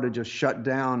very hard to just shut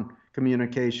down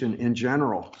communication in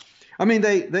general. I mean,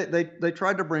 they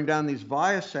tried to bring down these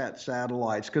Viasat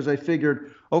satellites because they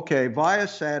figured, okay,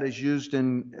 Viasat is used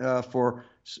for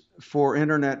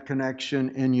internet connection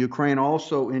in Ukraine,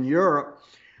 also in Europe.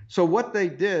 So what they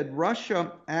did,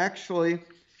 Russia actually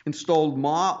installed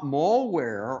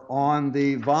malware on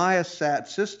the Viasat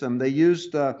system. They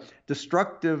used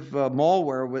destructive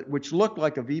malware, which looked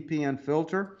like a VPN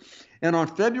filter. And on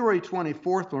February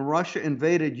 24th, when Russia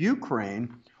invaded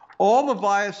Ukraine, all the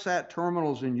Viasat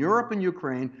terminals in Europe and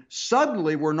Ukraine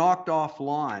suddenly were knocked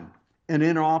offline and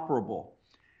inoperable.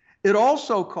 It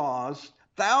also caused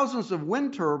thousands of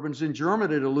wind turbines in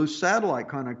Germany to lose satellite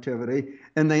connectivity,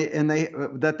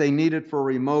 that they needed for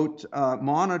remote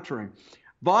monitoring.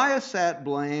 Viasat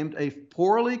blamed a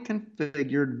poorly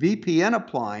configured VPN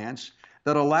appliance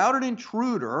that allowed an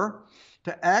intruder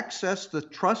to access the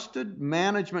trusted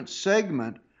management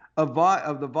segment of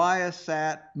the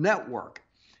Viasat network.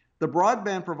 The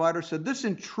broadband provider said this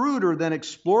intruder then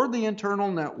explored the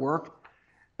internal network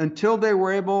until they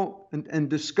were able and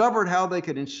discovered how they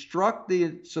could instruct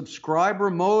the subscriber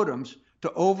modems to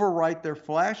overwrite their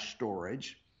flash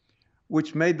storage,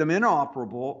 which made them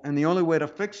inoperable, and the only way to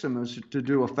fix them is to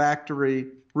do a factory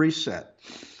reset.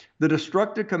 The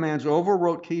destructive commands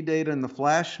overwrote key data in the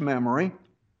flash memory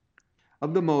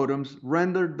of the modems,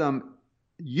 rendered them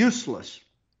useless.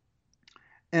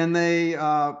 And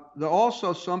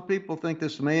also, some people think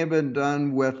this may have been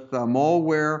done with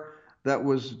malware that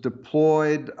was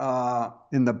deployed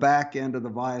in the back end of the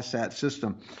Viasat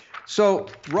system. So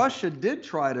Russia did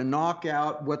try to knock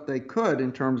out what they could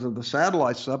in terms of the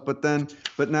satellite stuff, but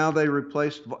now they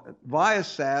replaced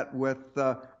Viasat with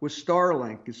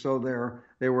Starlink, so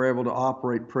they were able to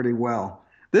operate pretty well.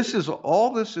 This is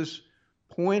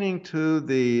pointing to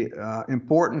the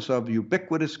importance of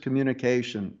ubiquitous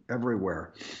communication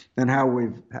everywhere, and how we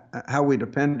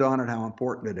depend on it, how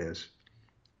important it is.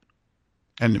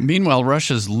 And meanwhile,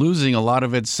 Russia's losing a lot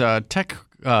of its tech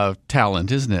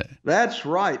talent, isn't it? That's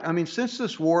right. I mean, since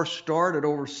this war started,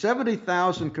 over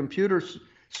 70,000 computer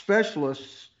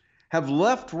specialists have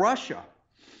left Russia.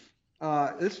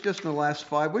 It's just in the last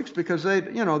 5 weeks because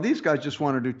these guys just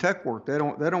want to do tech work. They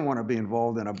don't want to be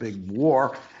involved in a big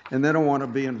war, and they don't want to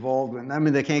be involved in. I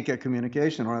mean, they can't get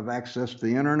communication, don't have access to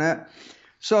the internet.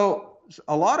 So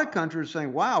a lot of countries are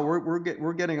saying, "Wow,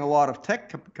 we're getting a lot of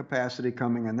tech capacity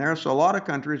coming in there." So a lot of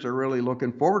countries are really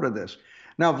looking forward to this.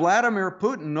 Now, Vladimir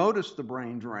Putin noticed the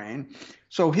brain drain,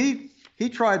 so he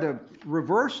tried to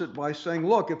reverse it by saying,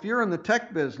 "Look, if you're in the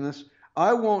tech business,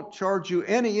 I won't charge you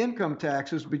any income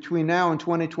taxes between now and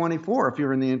 2024 if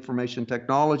you're in the information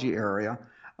technology area."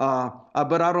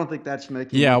 But I don't think that's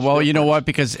making much difference. You know what?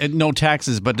 Because no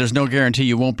taxes, but there's no guarantee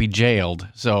you won't be jailed.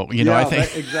 So, I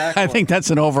think exactly. I think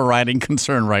that's an overriding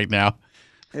concern right now.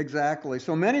 Exactly.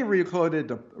 So many have relocated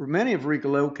to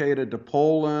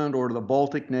Poland or to the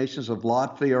Baltic nations of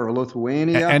Latvia or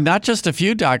Lithuania. And not just a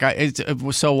few, Doc.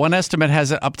 So one estimate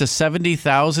has it up to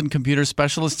 70,000 computer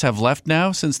specialists have left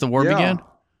now since the war began?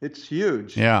 It's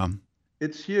huge. Yeah.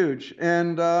 It's huge.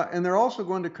 And they're also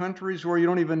going to countries where you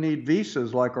don't even need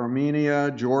visas, like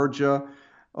Armenia, Georgia,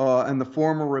 and the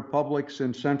former republics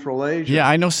in Central Asia. Yeah,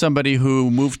 I know somebody who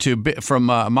moved from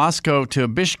Moscow to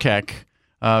Bishkek,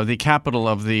 the capital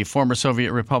of the former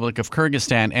Soviet Republic of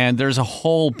Kyrgyzstan, and there's a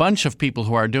whole bunch of people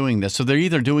who are doing this. So they're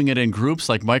either doing it in groups,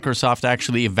 like Microsoft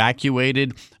actually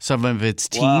evacuated some of its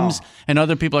teams, and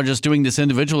other people are just doing this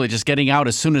individually, just getting out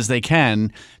as soon as they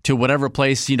can to whatever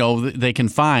place they can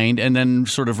find, and then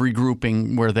sort of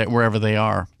regrouping wherever they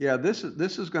are. Yeah, this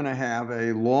is going to have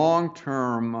a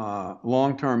long-term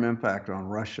impact on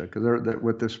Russia because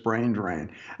with this brain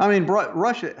drain. I mean,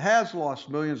 Russia has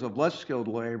lost millions of less skilled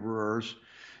laborers.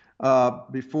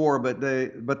 before, but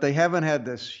they haven't had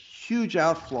this huge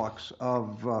outflux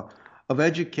of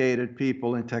educated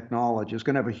people in technology. It's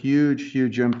going to have a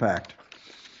huge impact.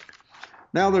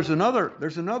 Now there's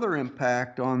another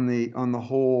impact on the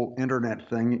whole internet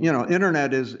thing.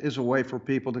 Internet is a way for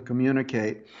people to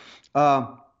communicate,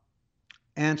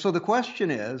 and so the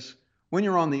question is, when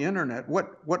you're on the internet,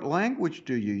 what language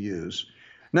do you use?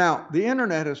 Now the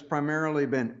internet has primarily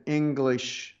been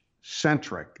English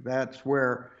centric. That's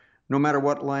where no matter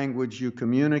what language you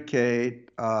communicate,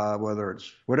 whether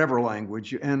it's whatever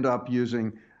language, you end up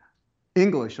using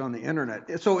English on the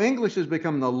internet. So English has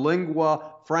become the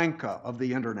lingua franca of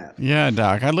the internet. Yeah,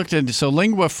 Doc. I looked into, so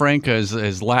lingua franca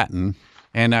is Latin,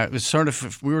 and it was sort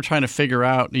of, we were trying to figure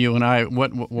out, you and I,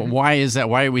 why is that?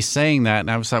 Why are we saying that?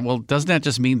 And I was like, well, doesn't that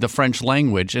just mean the French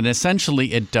language? And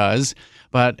essentially it does.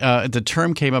 But the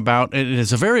term came about, it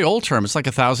is a very old term. It's like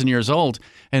 1,000 years old.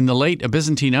 And the late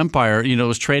Byzantine Empire,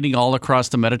 was trading all across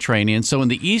the Mediterranean. So in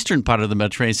the eastern part of the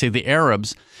Mediterranean, say the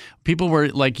Arabs, people were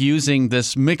like using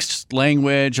this mixed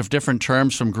language of different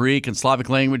terms from Greek and Slavic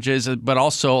languages, but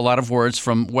also a lot of words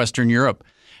from Western Europe.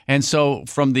 And so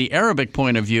from the Arabic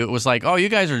point of view, it was like, oh, you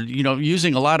guys are,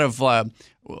 using a lot of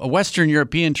Western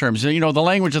European terms, the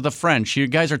language of the French. You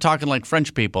guys are talking like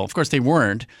French people. Of course, they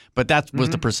weren't, but that was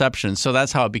the perception. So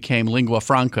that's how it became lingua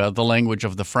franca, the language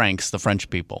of the Franks, the French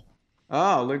people.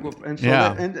 Oh, lingua, and so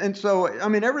yeah. And so I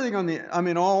mean, everything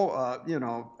all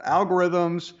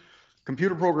algorithms,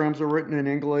 computer programs are written in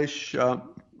English,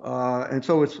 and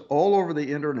so it's all over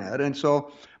the internet. And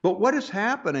so, but what is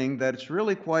happening that's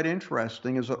really quite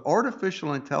interesting is that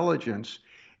artificial intelligence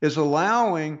is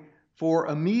allowing for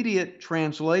immediate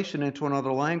translation into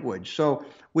another language. So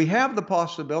we have the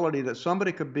possibility that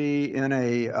somebody could be in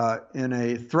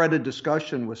a threaded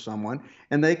discussion with someone,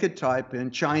 and they could type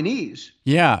in Chinese.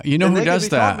 Yeah, who does that? And they could be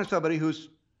talking to somebody who's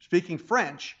speaking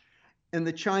French, and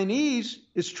the Chinese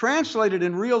is translated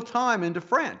in real time into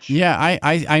French. Yeah,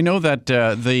 I know that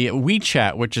the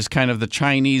WeChat, which is kind of the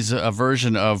Chinese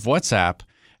version of WhatsApp,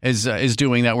 is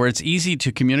doing that, where it's easy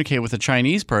to communicate with a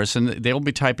Chinese person. They'll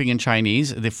be typing in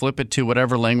Chinese, they flip it to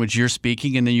whatever language you're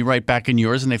speaking, and then you write back in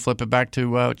yours, and they flip it back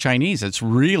to Chinese. It's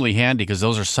really handy because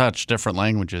those are such different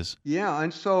languages. Yeah,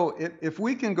 and so if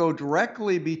we can go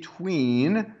directly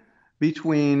between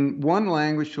one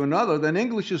language to another, then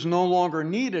English is no longer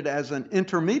needed as an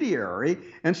intermediary,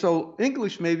 and so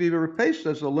English may be replaced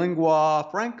as the lingua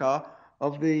franca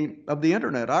of the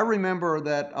internet. I remember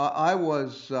that I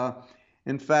was.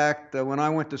 In fact, when I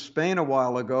went to Spain a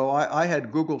while ago, I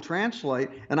had Google Translate,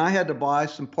 and I had to buy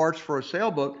some parts for a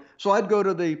sailboat. So I'd go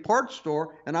to the parts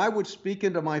store, and I would speak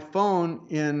into my phone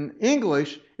in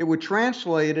English. It would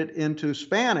translate it into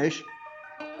Spanish,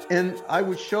 and I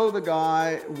would show the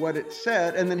guy what it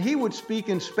said, and then he would speak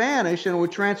in Spanish, and it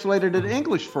would translate it into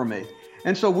English for me.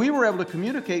 And so we were able to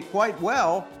communicate quite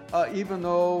well, even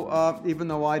though I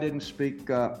didn't speak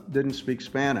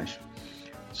Spanish.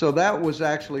 So that was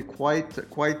actually quite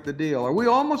the deal. Are we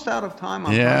almost out of time?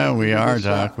 Yeah, we are,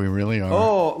 Doc. We really are.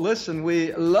 Oh, listen,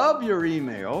 we love your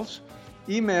emails.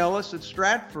 Email us at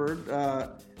Stratford.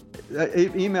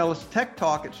 Email us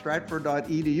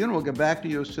techtalk@stratford.edu, and we'll get back to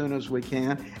you as soon as we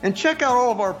can. And check out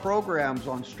all of our programs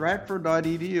on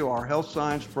stratford.edu, our health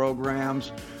science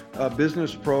programs,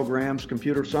 business programs,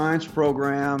 computer science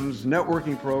programs,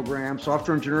 networking programs,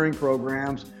 software engineering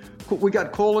programs. We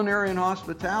got culinary and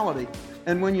hospitality.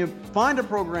 And when you find a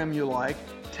program you like,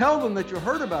 tell them that you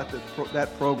heard about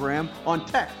that program on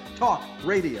Tech Talk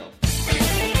Radio.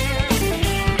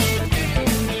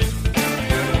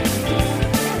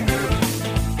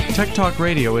 Tech Talk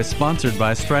Radio is sponsored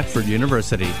by Stratford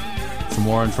University. For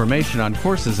more information on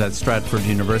courses at Stratford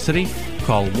University,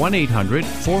 call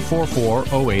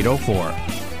 1-800-444-0804.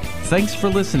 Thanks for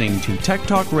listening to Tech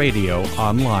Talk Radio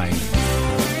Online.